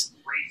 because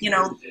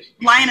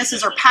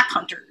lionesses are pack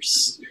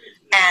hunters,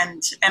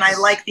 and I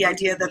like the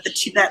idea that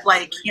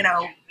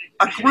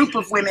a group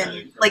of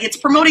women, like it's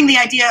promoting the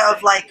idea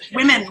of like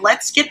women,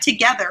 let's get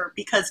together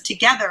because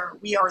together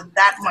we are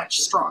that much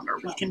stronger.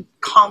 We can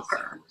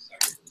conquer,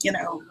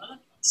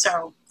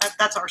 So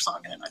that's our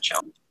song in a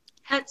nutshell.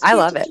 I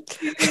love it.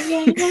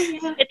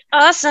 It's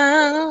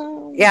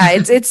awesome. Yeah,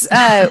 it's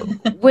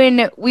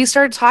when we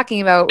started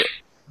talking about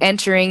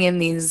entering in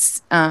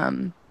these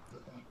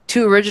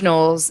two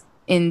originals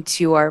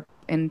into our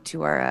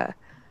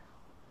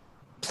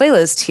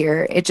playlist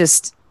here, it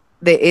just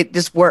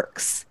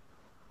works.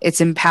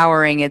 It's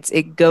empowering.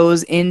 It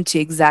goes into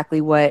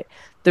exactly what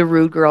the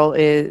Rude Girl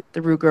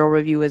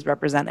review is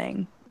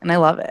representing, and I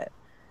love it.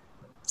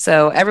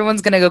 So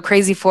everyone's gonna go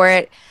crazy for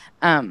it.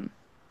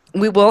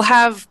 We will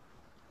have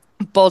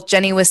both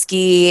Jenny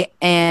Whiskey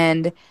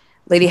and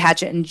Lady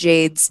Hatchet and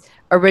Jade's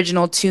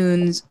original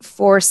tunes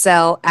for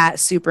sale at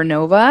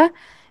Supernova,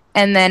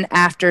 and then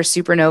after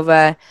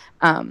Supernova,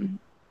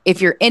 if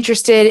you're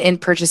interested in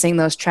purchasing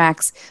those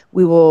tracks,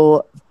 we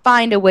will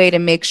find a way to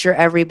make sure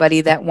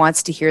everybody that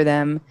wants to hear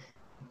them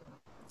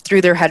through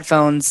their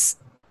headphones,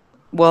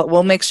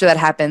 we'll make sure that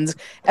happens.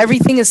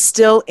 Everything is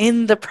still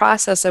in the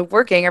process of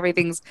working.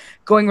 Everything's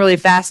going really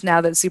fast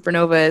now that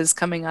Supernova is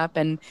coming up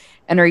and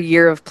our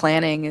year of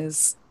planning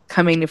is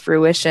coming to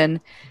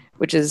fruition,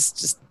 which is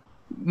just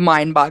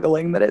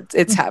mind-boggling that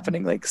it's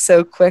happening like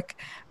so quick.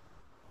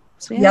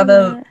 So, yeah,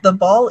 the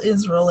ball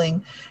is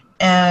rolling,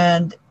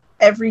 and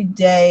every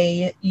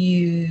day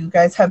you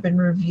guys have been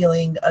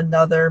revealing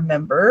another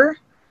member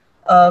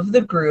of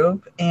the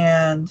group,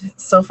 and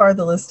so far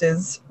the list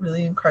is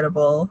really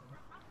incredible.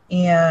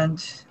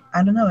 And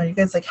I don't know, are you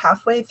guys like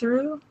halfway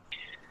through?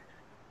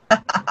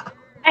 I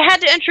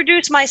had to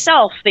introduce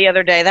myself the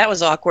other day. That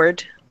was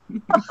awkward.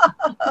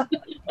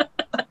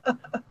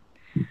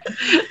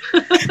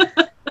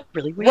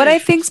 Really weird. What I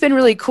think's been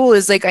really cool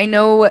is like I've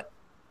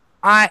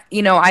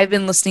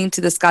been listening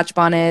to the Scotch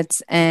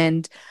Bonnets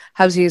and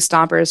House of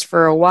Stompers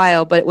for a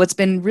while, but what's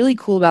been really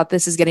cool about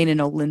this is getting to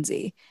know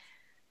Lindsay.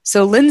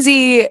 So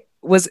Lindsay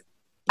was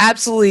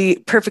absolutely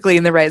perfectly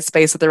in the right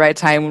space at the right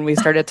time when we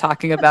started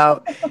talking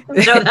about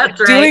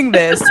doing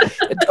this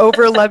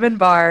over 11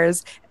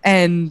 bars.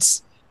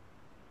 And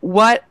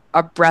what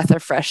a breath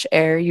of fresh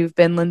air you've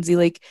been, Lindsay,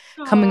 like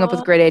coming up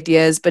with great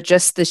ideas, but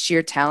just the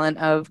sheer talent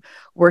of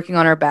working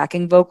on our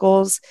backing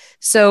vocals.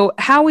 So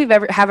how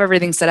have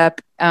everything set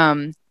up.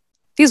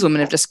 These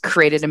women have just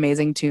created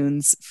amazing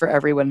tunes for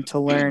everyone to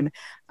learn.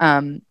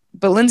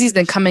 But Lindsay's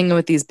been coming in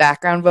with these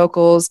background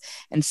vocals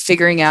and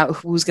figuring out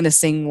who's going to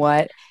sing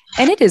what.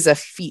 And it is a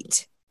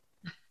feat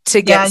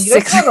to get you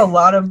guys have a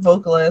lot of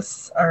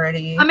vocalists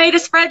already. I made a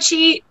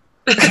spreadsheet.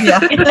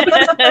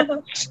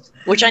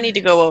 Which I need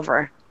to go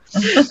over.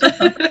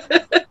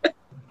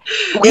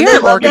 We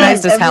are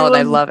organized as hell, and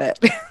I love it.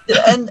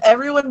 And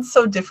everyone's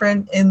so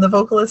different in the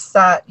vocalists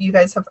that you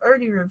guys have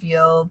already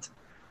revealed.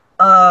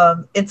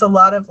 It's a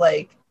lot of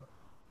like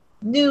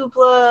new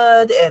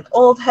blood and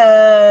old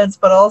heads,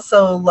 but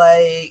also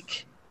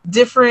like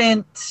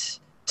different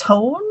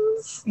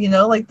tones, you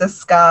know, like the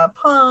ska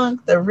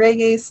punk, the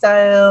reggae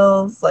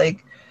styles,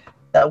 like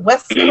the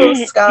West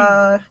Coast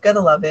ska.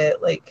 Gotta love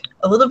it. Like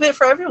a little bit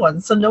for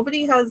everyone. So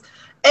nobody has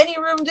any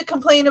room to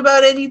complain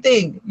about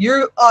anything.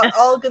 You're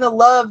all gonna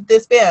love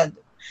this band.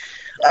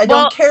 I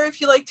don't care if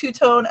you like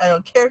two-tone. I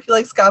don't care if you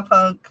like ska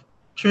punk,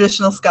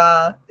 traditional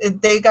ska.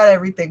 They got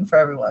everything for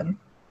everyone.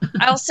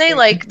 I'll say,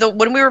 like,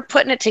 when we were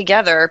putting it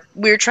together,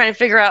 we were trying to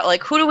figure out,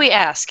 like, who do we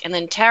ask? And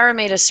then Tara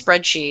made a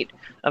spreadsheet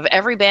of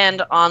every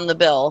band on the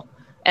bill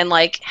and,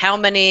 like, how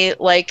many,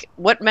 like,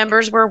 what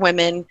members were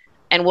women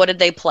and what did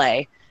they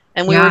play?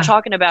 And we were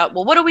talking about,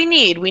 well, what do we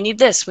need? We need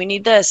this. We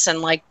need this.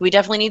 And, like, we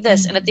definitely need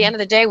this. And at the end of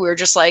the day, we were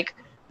just like,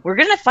 we're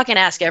going to fucking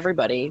ask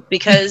everybody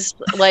because,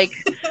 like,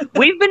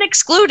 we've been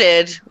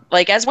excluded.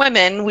 Like, as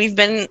women, we've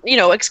been, you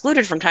know,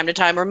 excluded from time to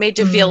time or made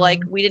to feel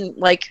like we didn't,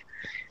 like,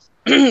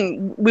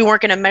 we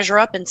weren't going to measure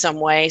up in some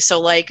way. So,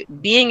 like,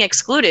 being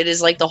excluded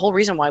is, like, the whole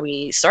reason why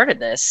we started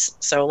this.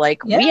 So,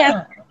 like, we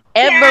have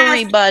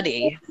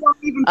everybody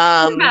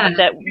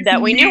that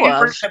we knew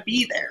of. To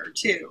be there,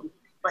 too.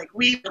 Like,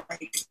 we,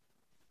 like...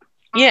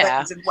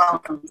 Yeah.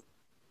 Welcome.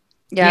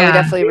 Yeah, we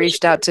definitely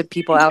reached out to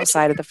people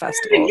outside of the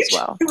festival as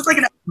well.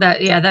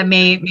 That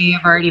may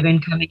have already been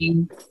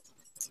coming.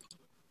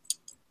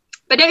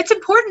 But it's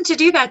important to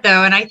do that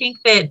though, and I think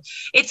that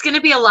it's going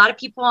to be a lot of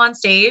people on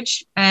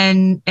stage,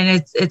 and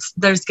it's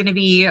there's going to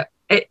be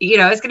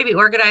it's going to be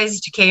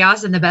organized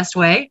chaos in the best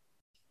way,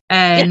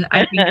 and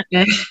I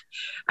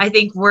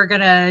think we're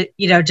gonna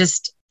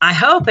I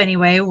hope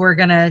anyway we're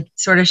gonna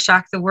sort of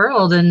shock the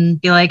world and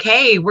be like,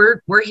 hey,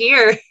 we're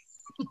here.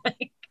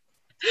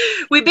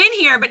 We've been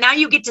here, but now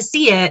you get to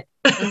see it.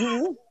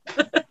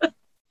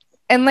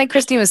 And like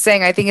Christine was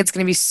saying, I think it's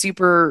going to be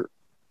super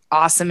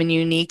awesome and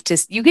unique.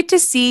 You get to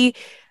see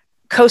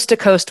coast to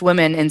coast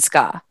women in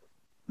ska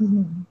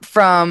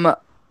from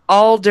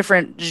all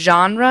different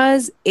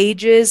genres,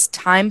 ages,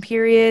 time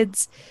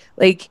periods.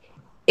 Like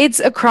it's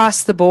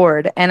across the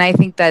board, and I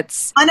think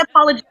that's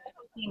unapologetic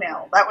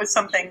female. That was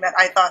something that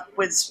I thought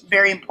was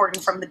very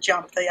important from the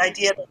jump. The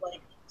idea that like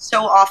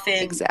so often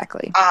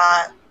exactly.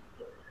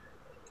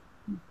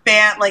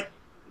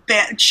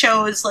 Band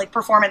shows, like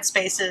performance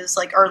spaces,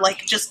 like or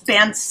like just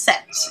band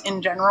sets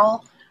in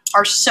general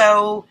are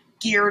so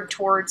geared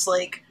towards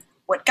like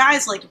what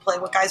guys like to play,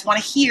 what guys want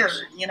to hear,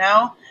 you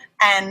know,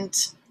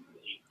 and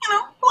a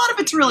lot of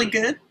it's really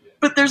good,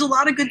 but there's a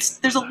lot of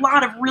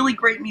really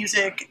great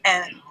music,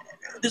 and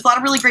there's a lot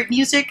of really great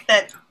music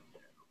that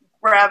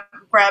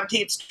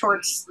gravitates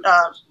towards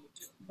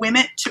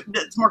women.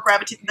 That's more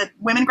that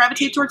women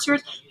gravitate towards.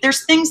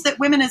 There's things that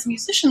women as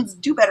musicians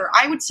do better.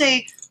 I would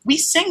say we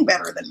sing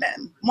better than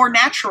men, more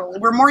naturally.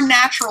 We're more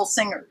natural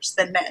singers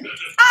than men.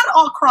 Not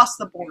all across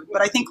the board,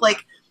 but I think we're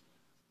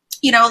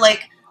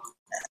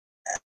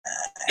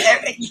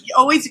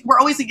always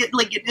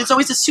like it's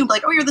always assumed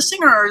like, oh, you're the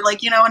singer, or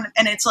like,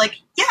 and it's like,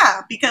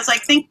 yeah, because I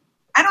think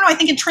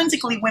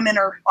intrinsically women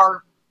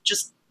are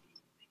just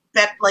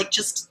that, like,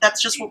 just that's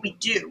just what we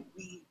do.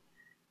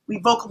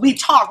 We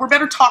talk. We're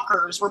better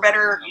talkers. We're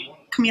better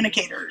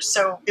communicators.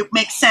 So it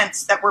makes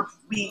sense that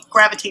we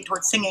gravitate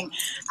towards singing.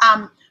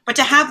 But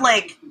to have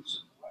how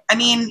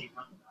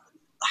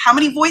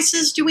many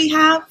voices do we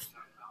have?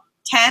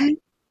 10?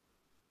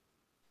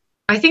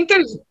 I think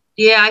there's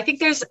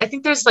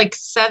like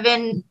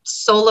 7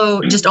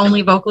 solo, just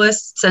only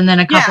vocalists, and then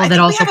a couple that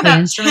also play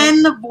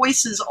instruments. 10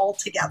 voices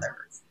altogether.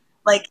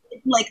 Like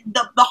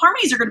the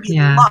harmonies are going to be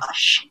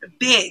lush,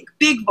 big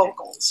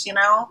vocals,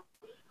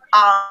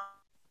 I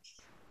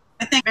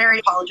think very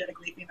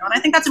apologetically, and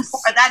I think that's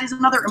important. That is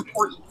another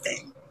important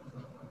thing.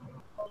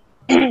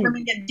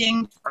 women get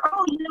dinged for,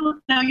 oh,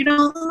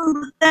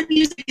 that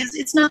music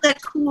it's not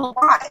that cool.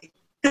 Why?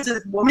 Because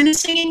a woman is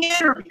singing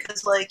it, or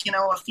because like,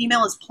 a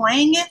female is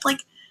playing it? Like,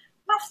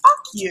 no,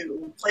 fuck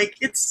you. Like,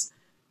 it's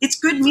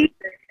good music,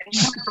 and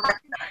you have to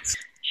recognize.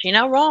 She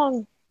not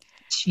wrong.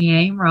 She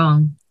ain't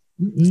wrong.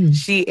 Mm-mm.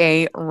 She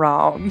ain't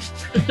wrong.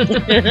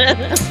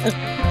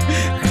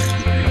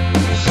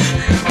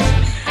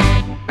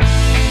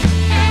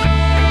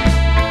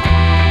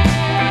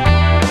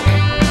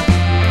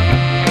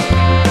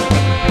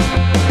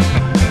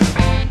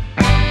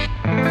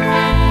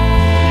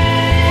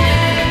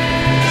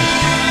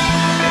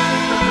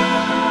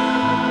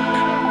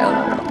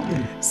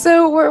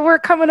 So we're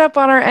coming up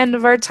on our end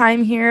of our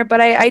time here,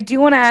 but I do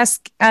want to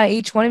ask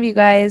each one of you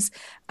guys,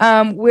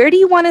 where do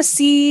you want to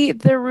see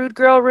the Rude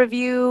Girl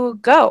Review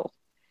go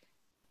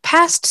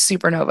past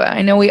Supernova?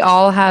 I know we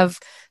all have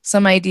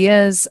some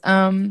ideas.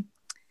 So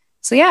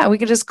yeah, we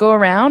could just go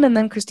around, and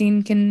then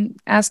Christine can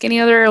ask any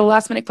other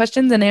last minute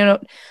questions. And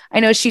I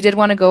know she did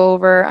want to go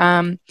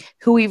over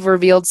who we've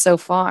revealed so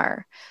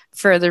far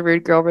for the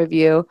Rude Girl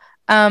Review.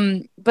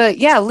 But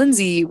yeah,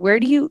 Lindsay, where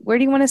do you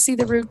want to see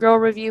the Rude Girl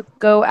Review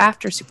go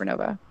after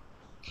Supernova?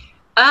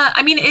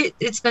 I mean,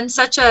 it's been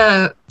such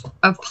a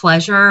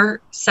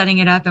pleasure setting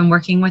it up and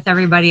working with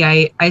everybody.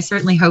 I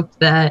certainly hope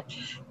that,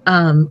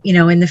 in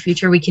the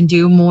future we can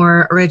do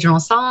more original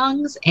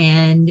songs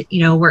and,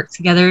 work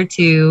together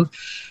to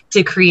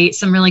create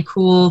some really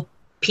cool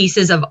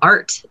pieces of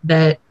art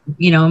that,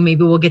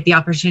 maybe we'll get the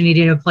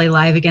opportunity to play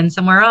live again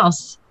somewhere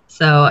else.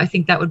 So I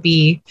think that would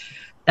be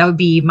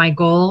my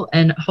goal,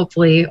 and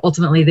hopefully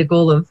ultimately the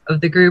goal of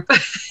the group.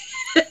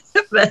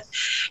 But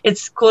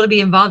it's cool to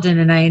be involved in,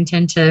 and I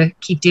intend to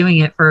keep doing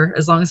it for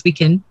as long as we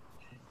can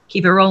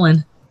keep it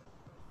rolling.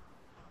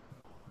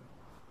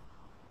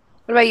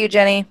 What about you,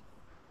 Jenny?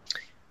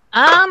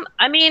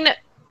 I mean,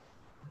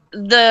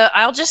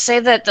 I'll just say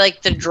that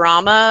like the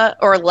drama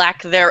or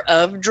lack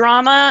thereof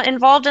drama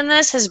involved in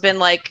this has been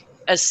like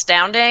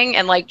astounding,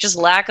 and like just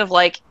lack of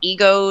like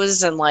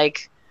egos and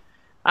like,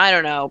 I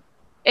don't know.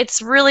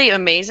 It's really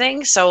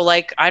amazing. So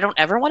like, I don't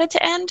ever want it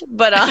to end,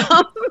 but I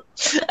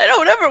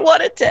don't ever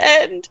want it to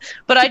end.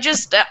 But I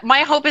just,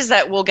 my hope is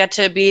that we'll get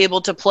to be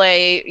able to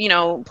play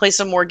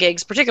some more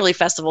gigs, particularly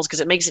festivals,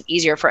 because it makes it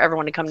easier for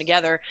everyone to come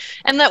together,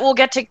 and that we'll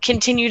get to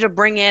continue to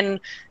bring in,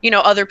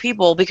 other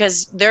people,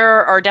 because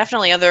there are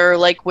definitely other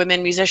like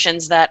women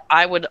musicians that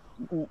I would,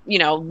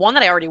 one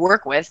that I already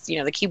work with,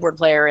 the keyboard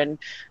player and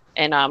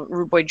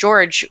Rude Boy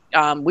George,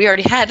 we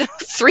already had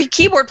 3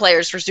 keyboard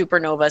players for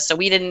Supernova, so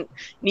we didn't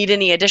need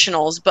any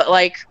additionals. But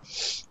like,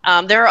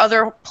 there are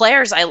other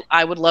players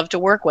I would love to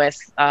work with,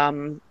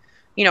 around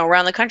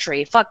the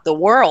country. Fuck the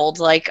world.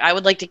 Like, I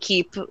would like to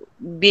keep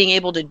being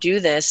able to do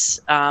this,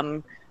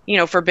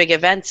 for big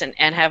events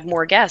and have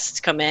more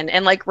guests come in,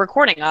 and like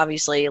recording.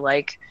 Obviously,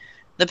 like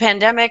the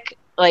pandemic,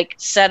 like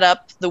set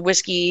up the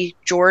Whiskey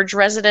George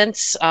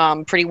residence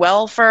pretty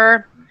well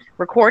for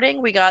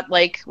recording. We got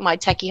like my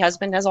techie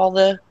husband has all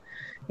the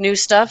new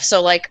stuff,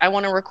 so like I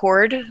want to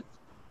record.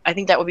 I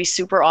think that would be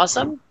super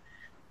awesome.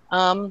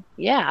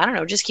 Yeah, I don't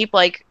know, just keep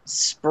like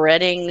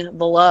spreading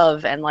the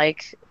love and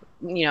like,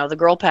 the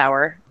girl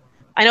power.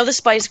 I know the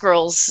Spice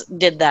Girls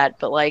did that,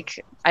 but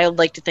like I would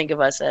like to think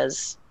of us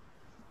as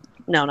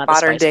not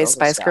modern day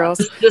Spice Girls.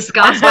 The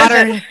ska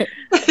modern.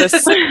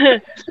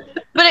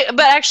 But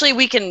actually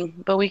we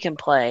can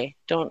play.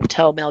 Don't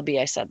tell Mel B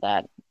I said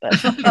that. But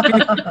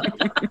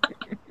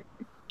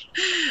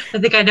I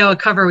think I know a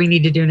cover we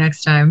need to do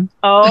next time.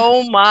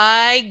 Oh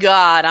my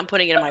God. I'm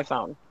putting it in my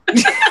phone.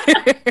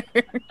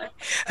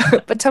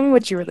 But tell me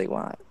what you really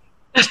want.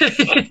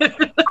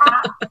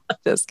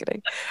 Just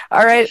kidding.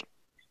 All right.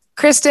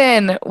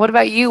 Kristen, what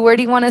about you? Where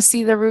do you want to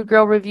see the Rude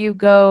Girl Review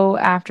go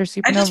after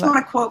Supernova? I just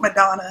want to quote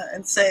Madonna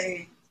and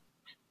say,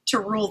 to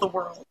rule the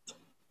world.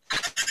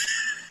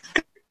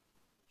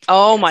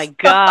 Oh my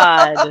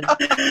God.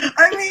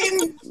 I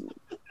mean,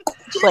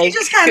 she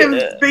just kind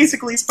of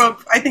basically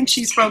spoke. I think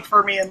she spoke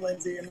for me and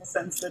Lindsay in the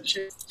sense that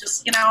she's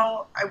just,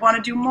 I want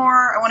to do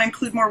more. I want to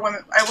include more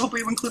women. I hope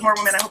we include more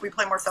women. I hope we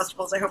play more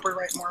festivals. I hope we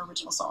write more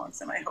original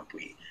songs. And I hope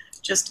we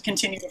just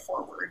continue to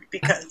forward,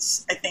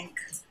 because I think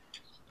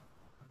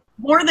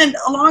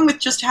along with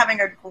just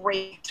having a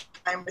great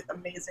time with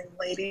amazing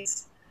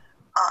ladies,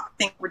 I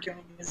think we're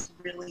doing is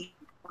really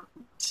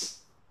important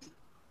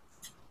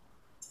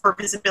for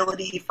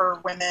visibility for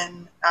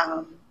women,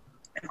 and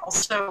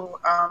also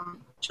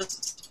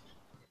just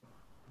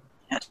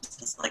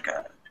as like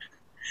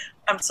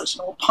I'm such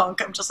an old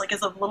punk. I'm just like,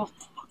 as a little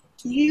fuck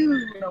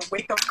you,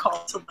 wake up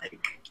call to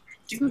like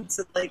dudes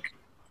that like,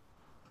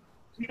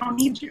 we don't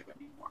need you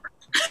anymore.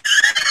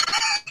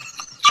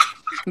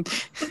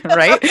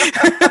 Right?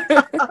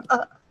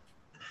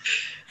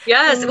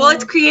 Yes, well,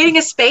 it's creating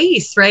a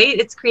space, right?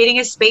 It's creating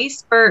a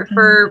space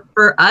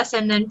for us,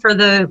 and then for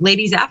the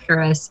ladies after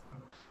us.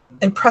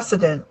 And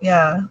precedent,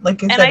 yeah.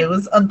 Like I said, it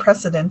was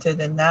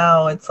unprecedented, and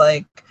now it's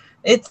like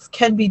it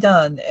can be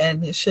done,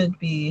 and it should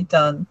be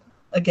done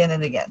again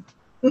and again.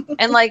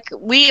 And like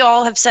we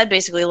all have said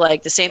basically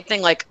like the same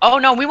thing, like, oh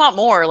no, we want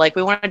more, like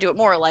we want to do it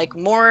more, like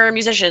more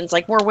musicians,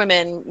 like more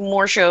women,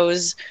 more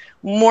shows,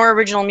 more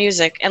original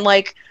music. And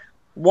like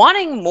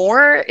wanting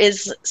more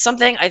is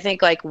something I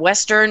think like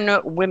Western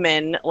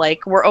women,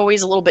 like we're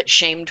always a little bit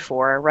shamed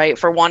for, right?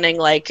 For wanting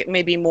like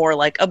maybe more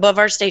like above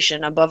our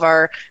station, above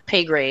our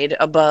pay grade,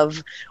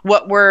 above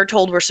what we're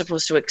told we're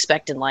supposed to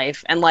expect in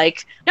life. And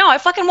like, no, I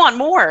fucking want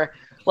more.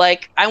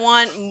 Like I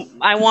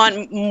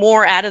want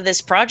more out of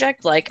this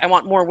project. Like I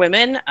want more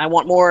women. I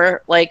want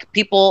more like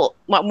people,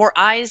 want more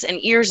eyes and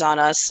ears on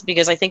us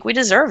because I think we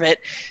deserve it.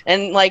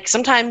 And like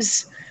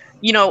sometimes,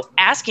 you know,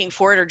 asking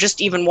for it or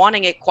just even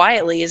wanting it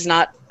quietly is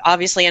not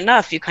obviously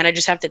enough. You kind of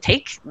just have to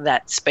take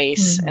that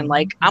space. And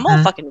like I'm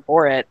all fucking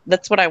for it.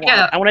 That's what I want.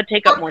 Yeah. I want to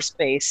take up more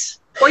space.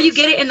 Or you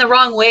get it in the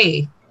wrong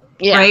way.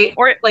 Yeah. Right?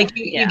 Or like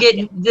you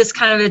get this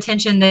kind of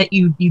attention that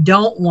you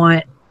don't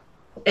want.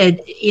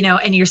 And you know,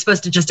 and you're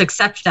supposed to just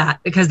accept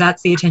that because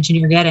that's the attention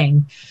you're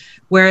getting.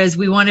 Whereas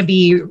we want to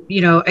be, you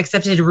know,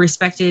 accepted,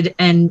 respected,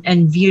 and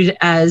viewed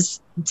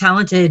as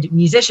talented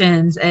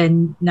musicians,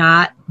 and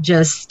not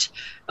just,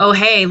 oh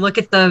hey, look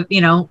at the, you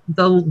know,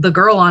 the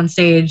girl on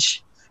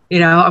stage. You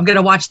know, I'm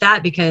gonna watch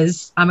that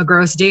because I'm a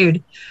gross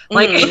dude.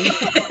 Like,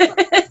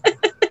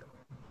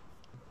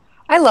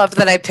 I love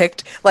that I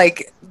picked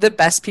like the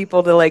best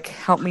people to like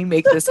help me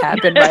make this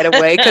happen right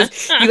away,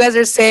 because you guys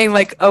are saying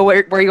like, oh,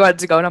 where you wanted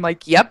to go, and I'm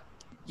like, yep.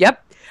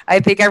 I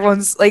think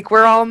everyone's like,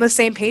 we're all on the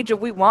same page of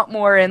we want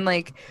more, and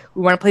like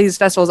we want to play these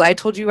festivals. I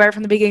told you right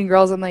from the beginning,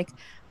 girls, I'm like,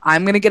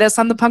 I'm gonna get us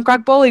on the punk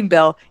rock bowling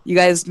bill. You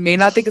guys may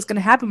not think it's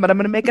gonna happen, but I'm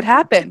gonna make it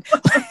happen.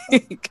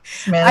 Like,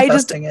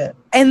 Manifesting it.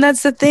 And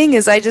that's the thing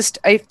is,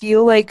 I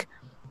feel like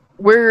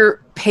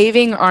we're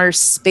paving our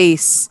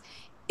space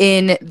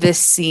in this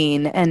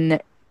scene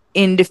and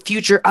into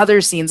future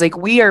other scenes. Like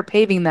we are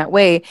paving that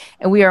way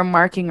and we are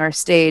marking our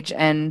stage,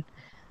 and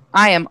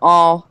I am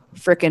all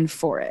freaking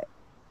for it.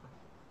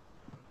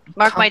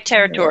 Mark my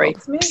territory.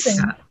 It's amazing.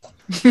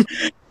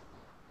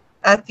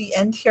 At the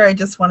end here, I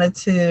just wanted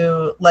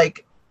to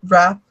like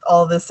wrap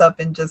all this up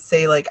and just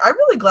say like, I'm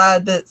really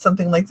glad that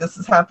something like this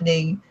is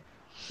happening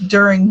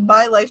during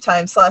my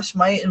lifetime /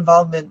 my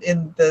involvement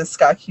in the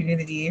ska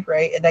community,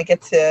 right? And I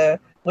get to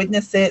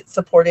witness it,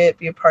 support it,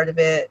 be a part of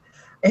it.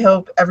 I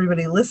hope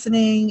everybody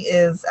listening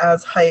is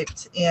as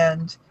hyped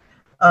and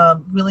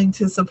willing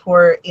to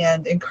support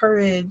and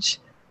encourage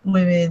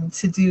women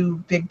to do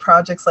big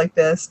projects like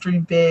this,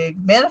 dream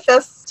big,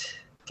 manifest,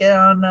 get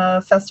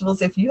on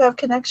festivals. If you have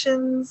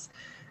connections,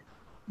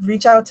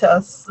 reach out to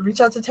us,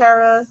 reach out to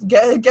Tara,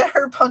 get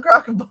her punk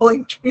rock and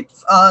bowling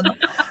dreams on.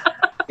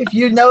 If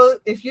you know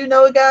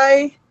a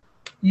guy,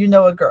 you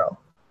know a girl.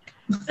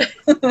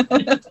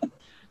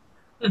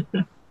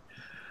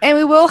 And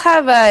we will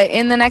have,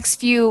 in the next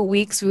few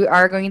weeks, we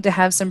are going to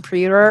have some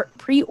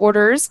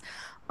pre-orders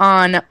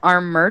on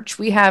our merch.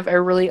 We have a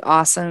really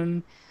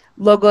awesome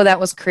logo that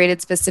was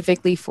created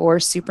specifically for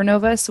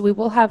Supernova. So we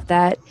will have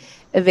that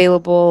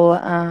available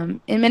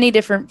in many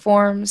different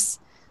forms.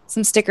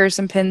 Some stickers,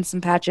 some pins,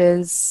 some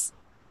patches,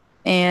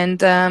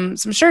 and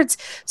some shirts.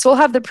 So we'll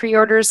have the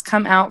pre-orders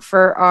come out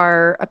for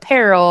our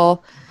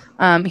apparel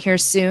here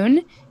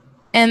soon.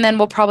 And then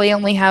we'll probably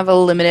only have a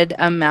limited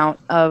amount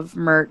of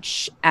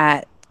merch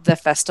at the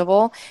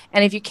festival.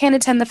 And if you can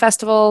attend the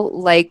festival,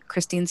 like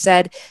Christine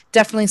said,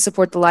 definitely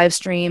support the live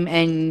stream,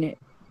 and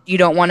you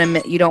don't want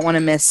to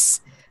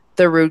miss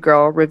the Rude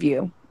Girl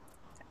review.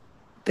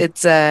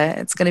 It's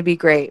going to be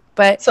great.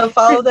 But so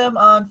follow them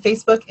on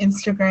Facebook,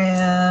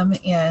 Instagram,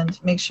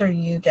 and make sure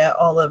you get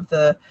all of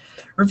the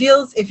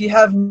reveals. If you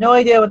have no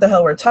idea what the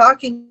hell we're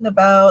talking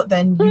about,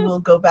 then you will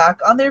go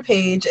back on their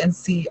page and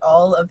see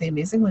all of the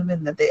amazing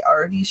women that they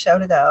already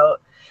shouted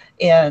out,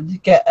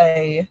 and get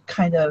a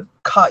kind of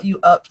caught you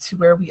up to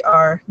where we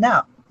are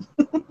now.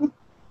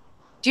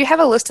 Do you have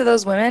a list of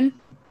those women?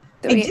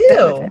 I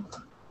do.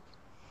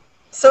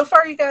 So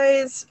far, you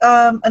guys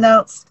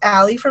announced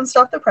Allie from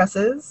Stop the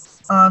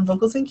Presses on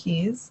vocals and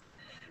keys,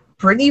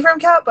 Brittany from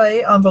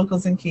Catbite on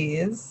vocals and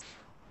keys,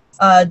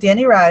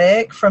 Danny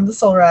Raddick from the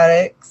Soul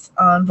Raddics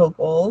on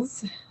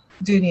vocals,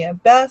 Dunia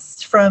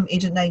Best from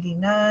Agent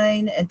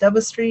 99 and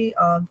Dubba Street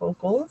on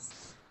vocals,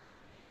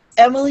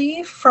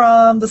 Emily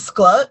from the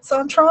Skluts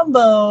on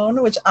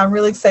trombone, which I'm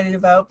really excited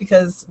about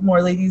because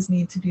more ladies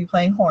need to be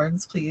playing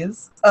horns,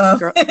 please.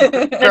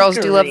 Girls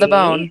do love the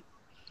bone.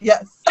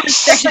 Yes.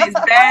 Section is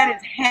bad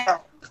as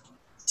hell.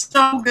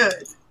 So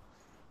good.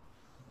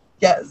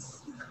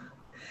 Yes.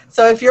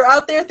 So if you're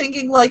out there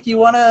thinking like you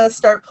want to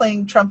start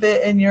playing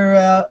trumpet and you're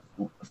a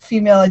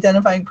female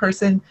identifying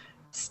person,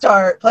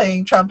 start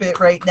playing trumpet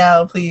right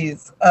now,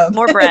 please.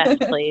 More breath,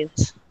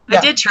 please. Yeah.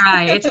 I did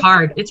try. It's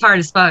hard. It's hard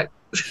as fuck.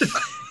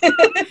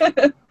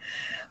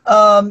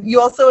 You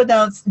also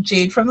announced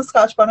Jade from the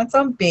Scotch Bonnets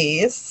on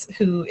bass,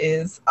 who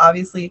is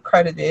obviously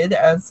credited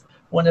as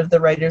one of the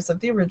writers of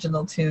the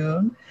original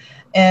tune.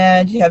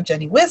 And you have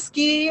Jenny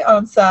Whiskey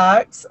on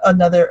sax,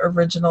 another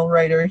original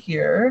writer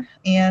here.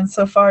 And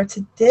so far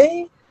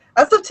today,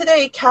 as of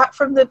today, Kat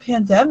from the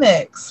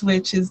Pandemics,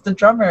 which is the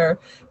drummer,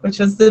 which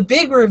was the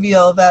big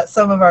reveal that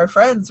some of our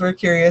friends were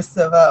curious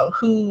about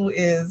who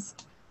is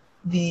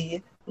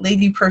the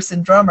lady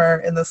person drummer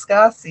in the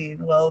ska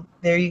scene. Well,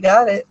 there you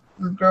got it.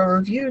 Girl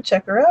Review,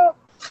 check her out.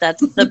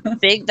 That's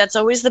that's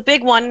always the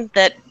big one,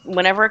 that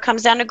whenever it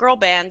comes down to girl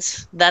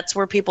bands, that's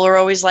where people are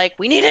always like,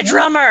 we need a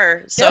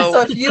drummer.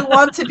 So if you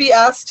want to be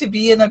asked to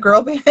be in a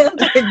girl band,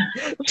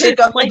 pick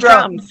up the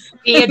drums.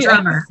 Be a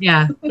drummer,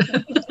 yeah.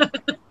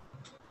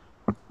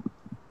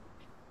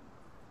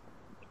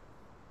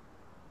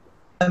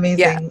 Amazing.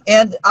 Yeah.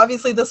 And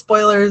obviously the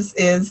spoilers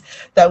is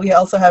that we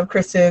also have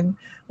Kristen,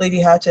 Lady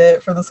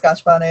Hatchet from the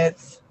Scotch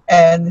Bonnets,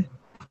 and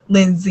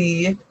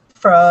Lindsay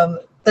from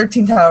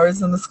 13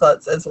 Towers and the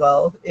Sluts as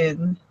well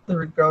in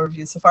the Girl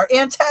Review so far.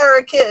 And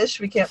Tara Kish,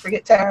 we can't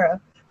forget Tara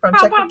from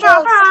Checkered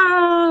Cast.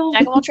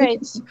 Jack of all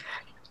trades.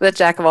 The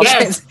jack of all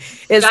trades.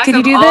 Jack Can you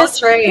of do all this?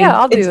 trades. Yeah,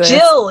 I'll do It's this.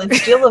 Jill.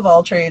 It's Jill of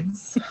all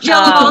trades. Jill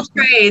of all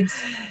trades.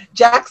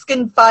 Jack's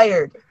getting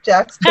fired.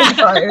 Jack's getting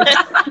fired.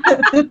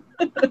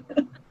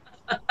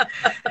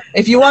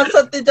 If you want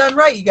something done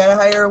right, you got to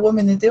hire a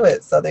woman to do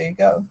it. So there you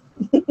go.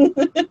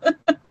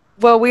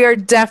 Well, we are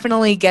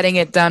definitely getting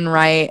it done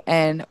right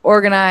and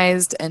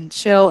organized and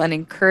chill and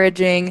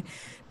encouraging.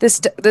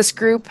 This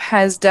group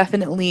has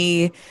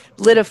definitely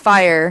lit a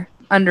fire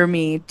under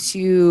me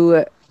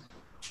to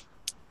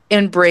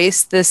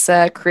embrace this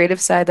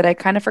creative side that I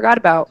kind of forgot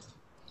about.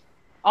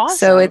 Awesome.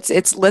 So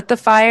it's lit the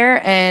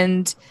fire,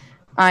 and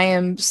I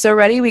am so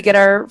ready. We get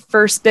our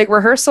first big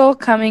rehearsal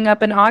coming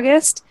up in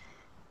August,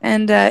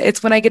 and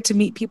it's when I get to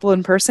meet people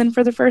in person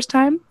for the first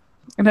time,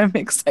 and I'm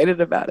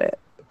excited about it.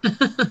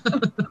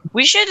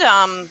 We should,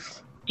 do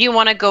you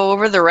want to go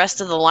over the rest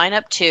of the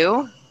lineup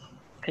too?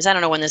 Because I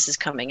don't know when this is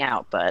coming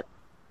out, but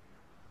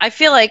I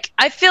feel like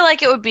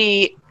it would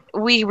be,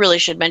 we really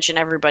should mention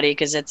everybody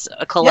because it's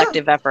a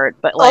collective effort.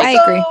 But like,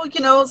 I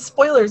agree.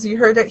 Spoilers. You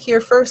heard it here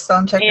first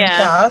on Checkered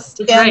Cast.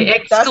 That's and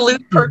right. that's a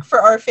perk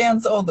for our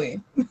fans only.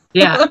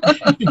 Yeah.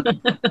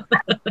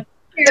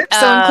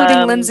 So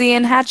including Lindsay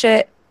and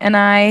Hatchet and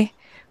I,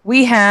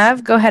 we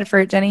have, go ahead for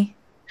it, Jenny.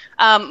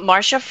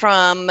 Marsha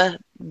from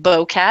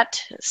Bocat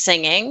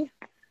singing.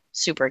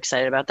 Super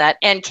excited about that.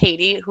 And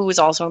Katie, who is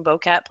also in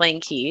Bocat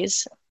playing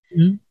keys.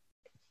 Mm-hmm.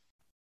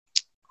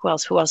 Who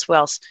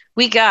else?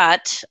 We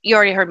got, you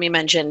already heard me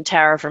mention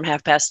Tara from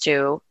Half Past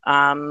Two.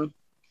 I've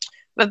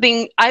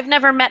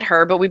never met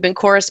her, but we've been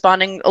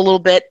corresponding a little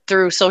bit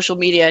through social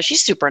media.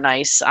 She's super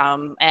nice.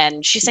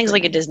 And she sings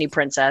like a Disney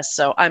princess.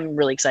 So I'm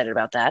really excited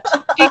about that.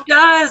 She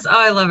does. Oh,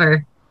 I love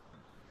her.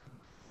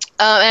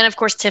 And of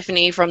course,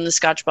 Tiffany from the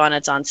Scotch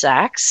Bonnets on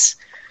sax.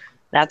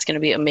 That's going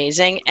to be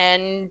amazing.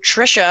 And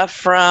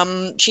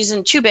Trisha she's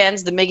in two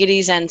bands, the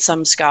Miggities and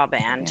some ska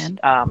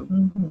band.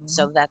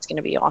 So that's going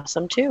to be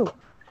awesome too.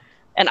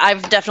 And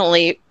I've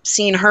definitely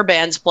seen her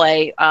bands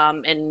play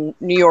in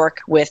New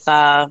York with,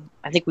 I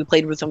think we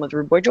played with them with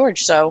Rude Boy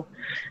George. So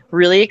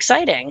really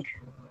exciting.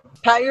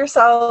 Pat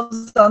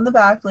yourselves on the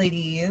back,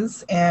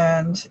 ladies,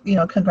 and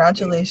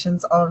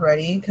congratulations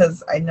already,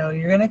 because I know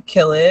you're gonna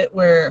kill it.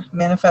 We're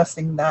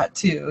manifesting that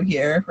too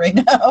here right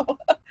now.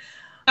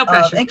 No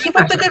pressure. And keep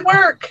up the good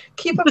work.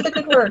 Keep up the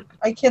good work.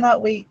 I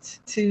cannot wait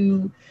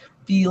to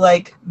be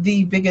like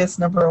the biggest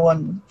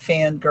 #1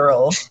 fan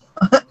girl.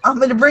 I'm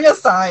gonna bring a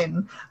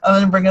sign.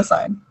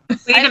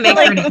 We need to make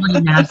her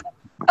an mask.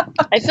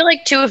 I feel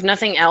like too, if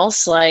nothing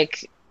else,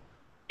 like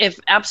if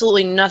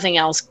absolutely nothing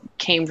else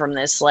came from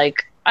this,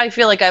 like I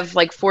feel like I've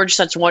forged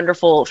such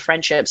wonderful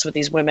friendships with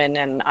these women,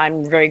 and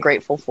I'm very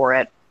grateful for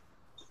it.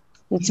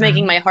 It's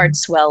making my heart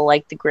swell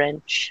like the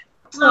Grinch.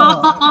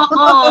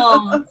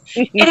 Oh,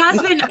 it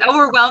has been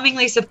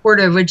overwhelmingly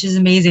supportive, which is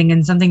amazing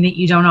and something that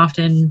you don't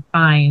often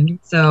find.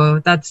 So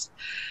that's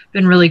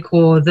been really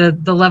cool. The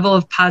level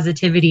of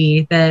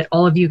positivity that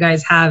all of you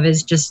guys have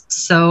is just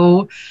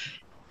so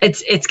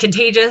it's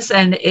contagious,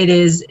 and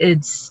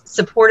it's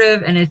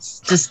supportive, and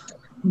it's just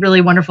really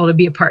wonderful to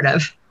be a part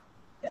of.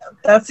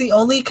 That's the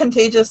only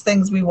contagious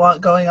things we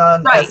want going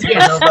on at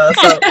Supernova.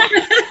 So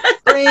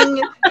bring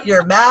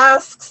your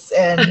masks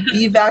and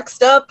be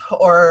vaxxed up,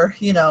 or,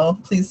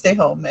 please stay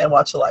home and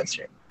watch the live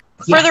stream.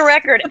 For the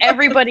record,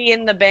 everybody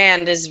in the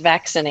band is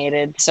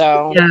vaccinated,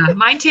 so. Yeah,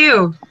 mine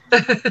too.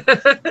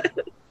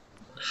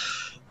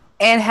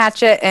 And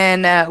Hatchet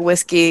and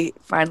Whiskey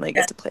finally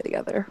get to play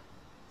together.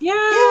 Yay!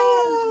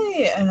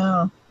 I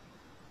know.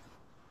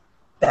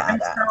 I'm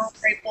so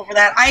grateful for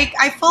that.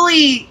 I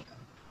fully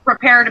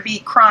prepare to be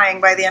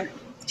crying by the end,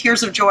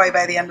 tears of joy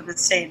by the end of the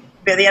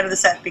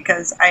set,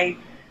 because I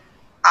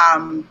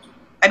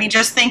mean,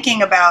 just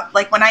thinking about,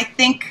 like, when I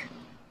think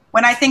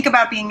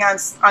about being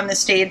on the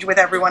stage with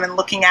everyone and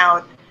looking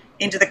out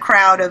into the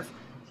crowd of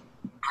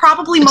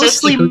probably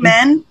mostly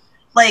men,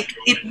 like,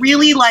 it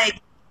really, like,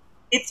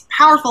 it's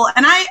powerful.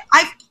 And I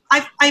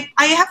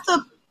have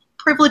the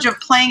privilege of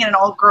playing in an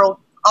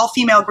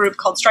all-female group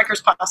called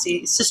Strikers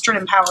Posse, Sister and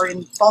Empower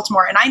in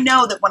Baltimore. And I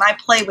know that when I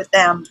play with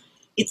them,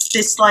 it's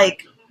this,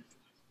 like,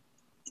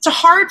 it's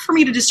hard for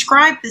me to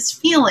describe this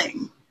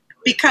feeling,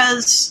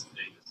 because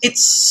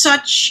it's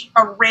such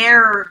a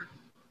rare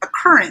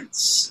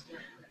occurrence,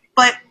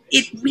 but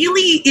it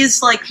really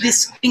is like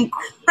this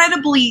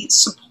incredibly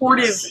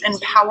supportive and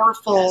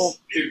powerful,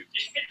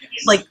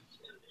 like,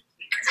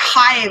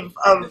 hive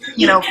of,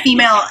 you know,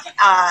 female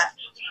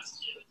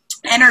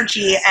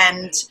energy,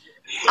 and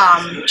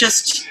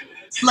just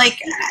like,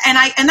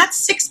 and that's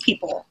 6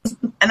 people,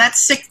 and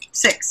that's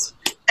six,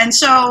 and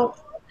so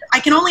I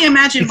can only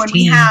imagine 16. When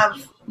we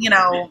have, you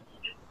know,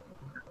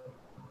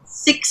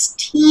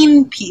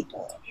 16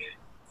 people.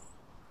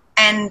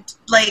 And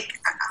like,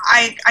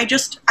 I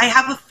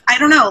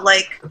don't know,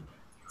 like,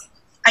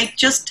 I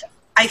can't,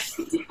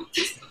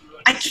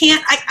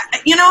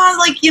 you know,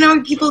 like, you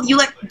know, people, you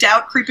let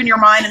doubt creep in your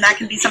mind, and that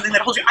can be something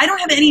that holds you. I don't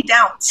have any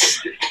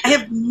doubts. I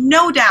have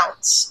no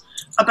doubts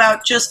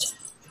about, just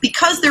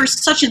because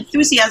there's such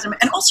enthusiasm,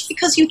 and also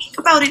because you think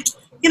about it,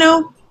 you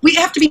know, we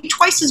have to be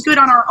twice as good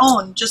on our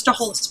own just to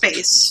hold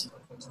space.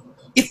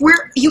 If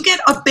you get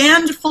a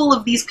band full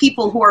of these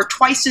people who are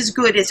twice as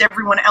good as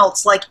everyone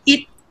else, like,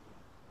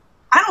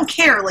 I don't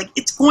care. Like,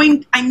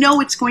 I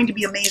know it's going to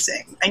be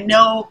amazing. I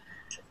know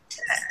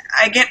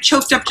I get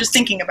choked up just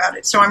thinking about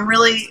it. So I'm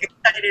really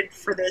excited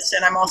for this.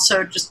 And I'm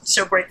also just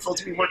so grateful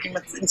to be working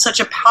in such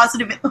a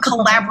positive,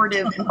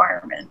 collaborative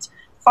environment.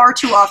 Far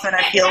too often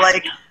I feel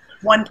like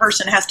one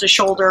person has to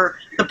shoulder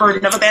the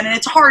burden of a band. And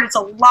it's hard. It's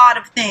a lot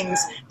of things.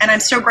 And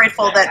I'm so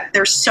grateful that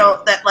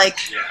like,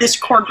 this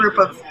core group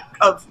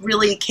of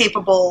really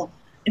capable,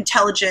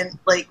 intelligent,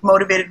 like,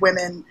 motivated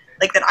women,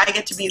 like, that I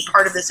get to be a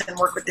part of this and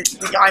work with it.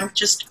 I'm,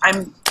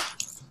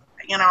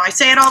 you know, I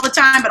say it all the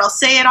time, but I'll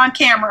say it on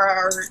camera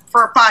or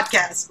for a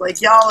podcast.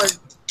 Like, y'all are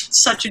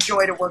such a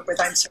joy to work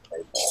with. I'm so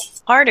grateful.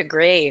 Hard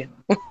agree.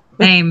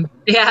 Same.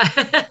 Yeah.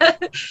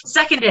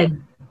 Seconded.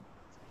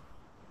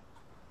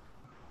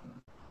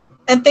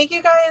 And thank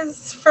you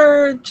guys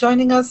for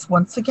joining us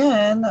once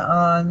again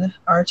on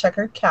our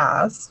Checkered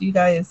Cast. You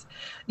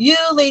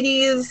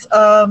ladies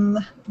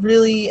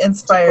really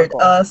inspired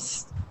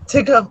us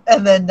to come,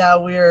 and then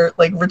now we're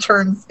like,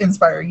 returns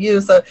inspire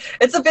you. So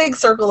it's a big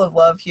circle of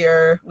love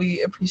here.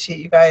 We appreciate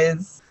you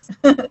guys.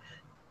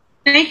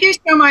 Thank you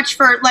so much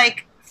for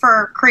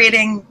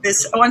creating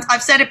this.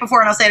 I've said it before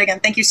and I'll say it again.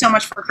 Thank you so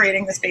much for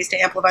creating the space to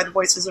amplify the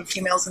voices of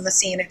females in the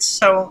scene. It's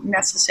so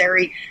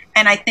necessary.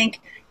 And I think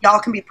y'all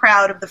can be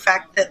proud of the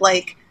fact that,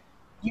 like,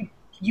 you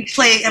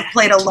have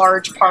played a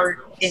large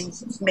part in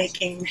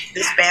making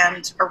this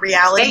band a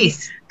reality.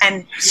 Space.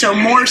 And so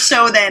more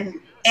so than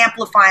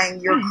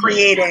amplifying, you're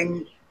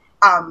creating,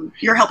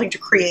 you're helping to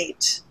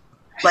create,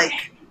 like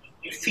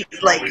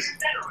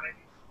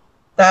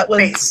that was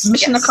space.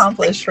 Mission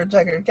accomplished for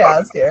Checkered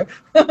Cast here.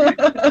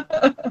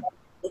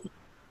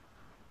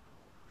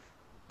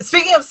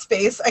 Speaking of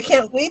space, I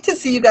can't wait to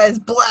see you guys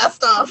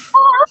blast off.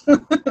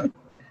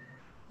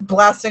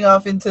 Blasting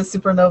off into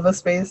supernova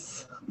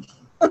space.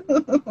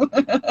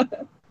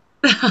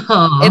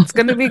 It's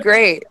going to be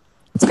great.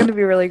 It's going to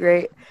be really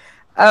great.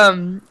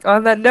 On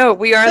that note,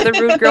 we are the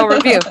Rude Girl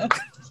Review.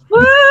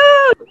 Woo!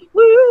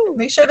 Woo!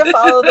 Make sure to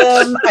follow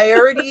them. I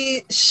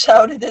already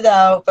shouted it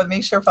out, but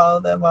make sure to follow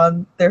them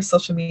on their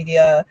social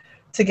media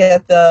to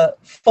get the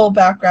full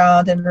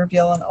background and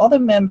reveal on all the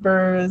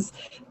members.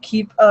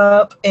 Keep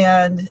up,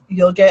 and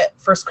you'll get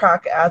first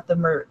crack at the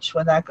merch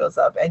when that goes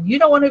up. And you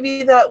don't want to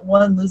be that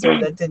one loser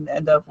that didn't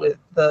end up with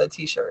the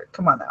t-shirt.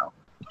 Come on now.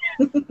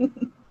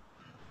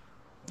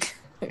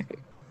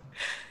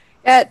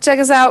 Yeah, check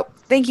us out.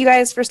 Thank you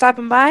guys for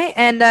stopping by,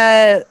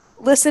 and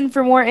listen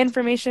for more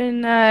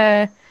information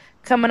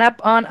coming up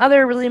on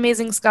other really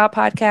amazing ska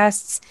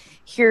podcasts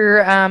here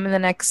in the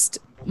next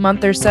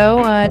month or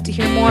so to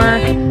hear more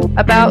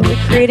about the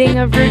creating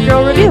of Rude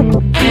Girl Review.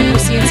 And we'll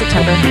see you in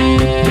September.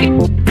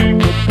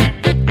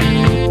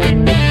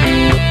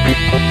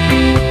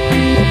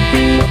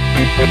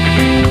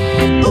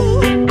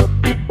 Ooh.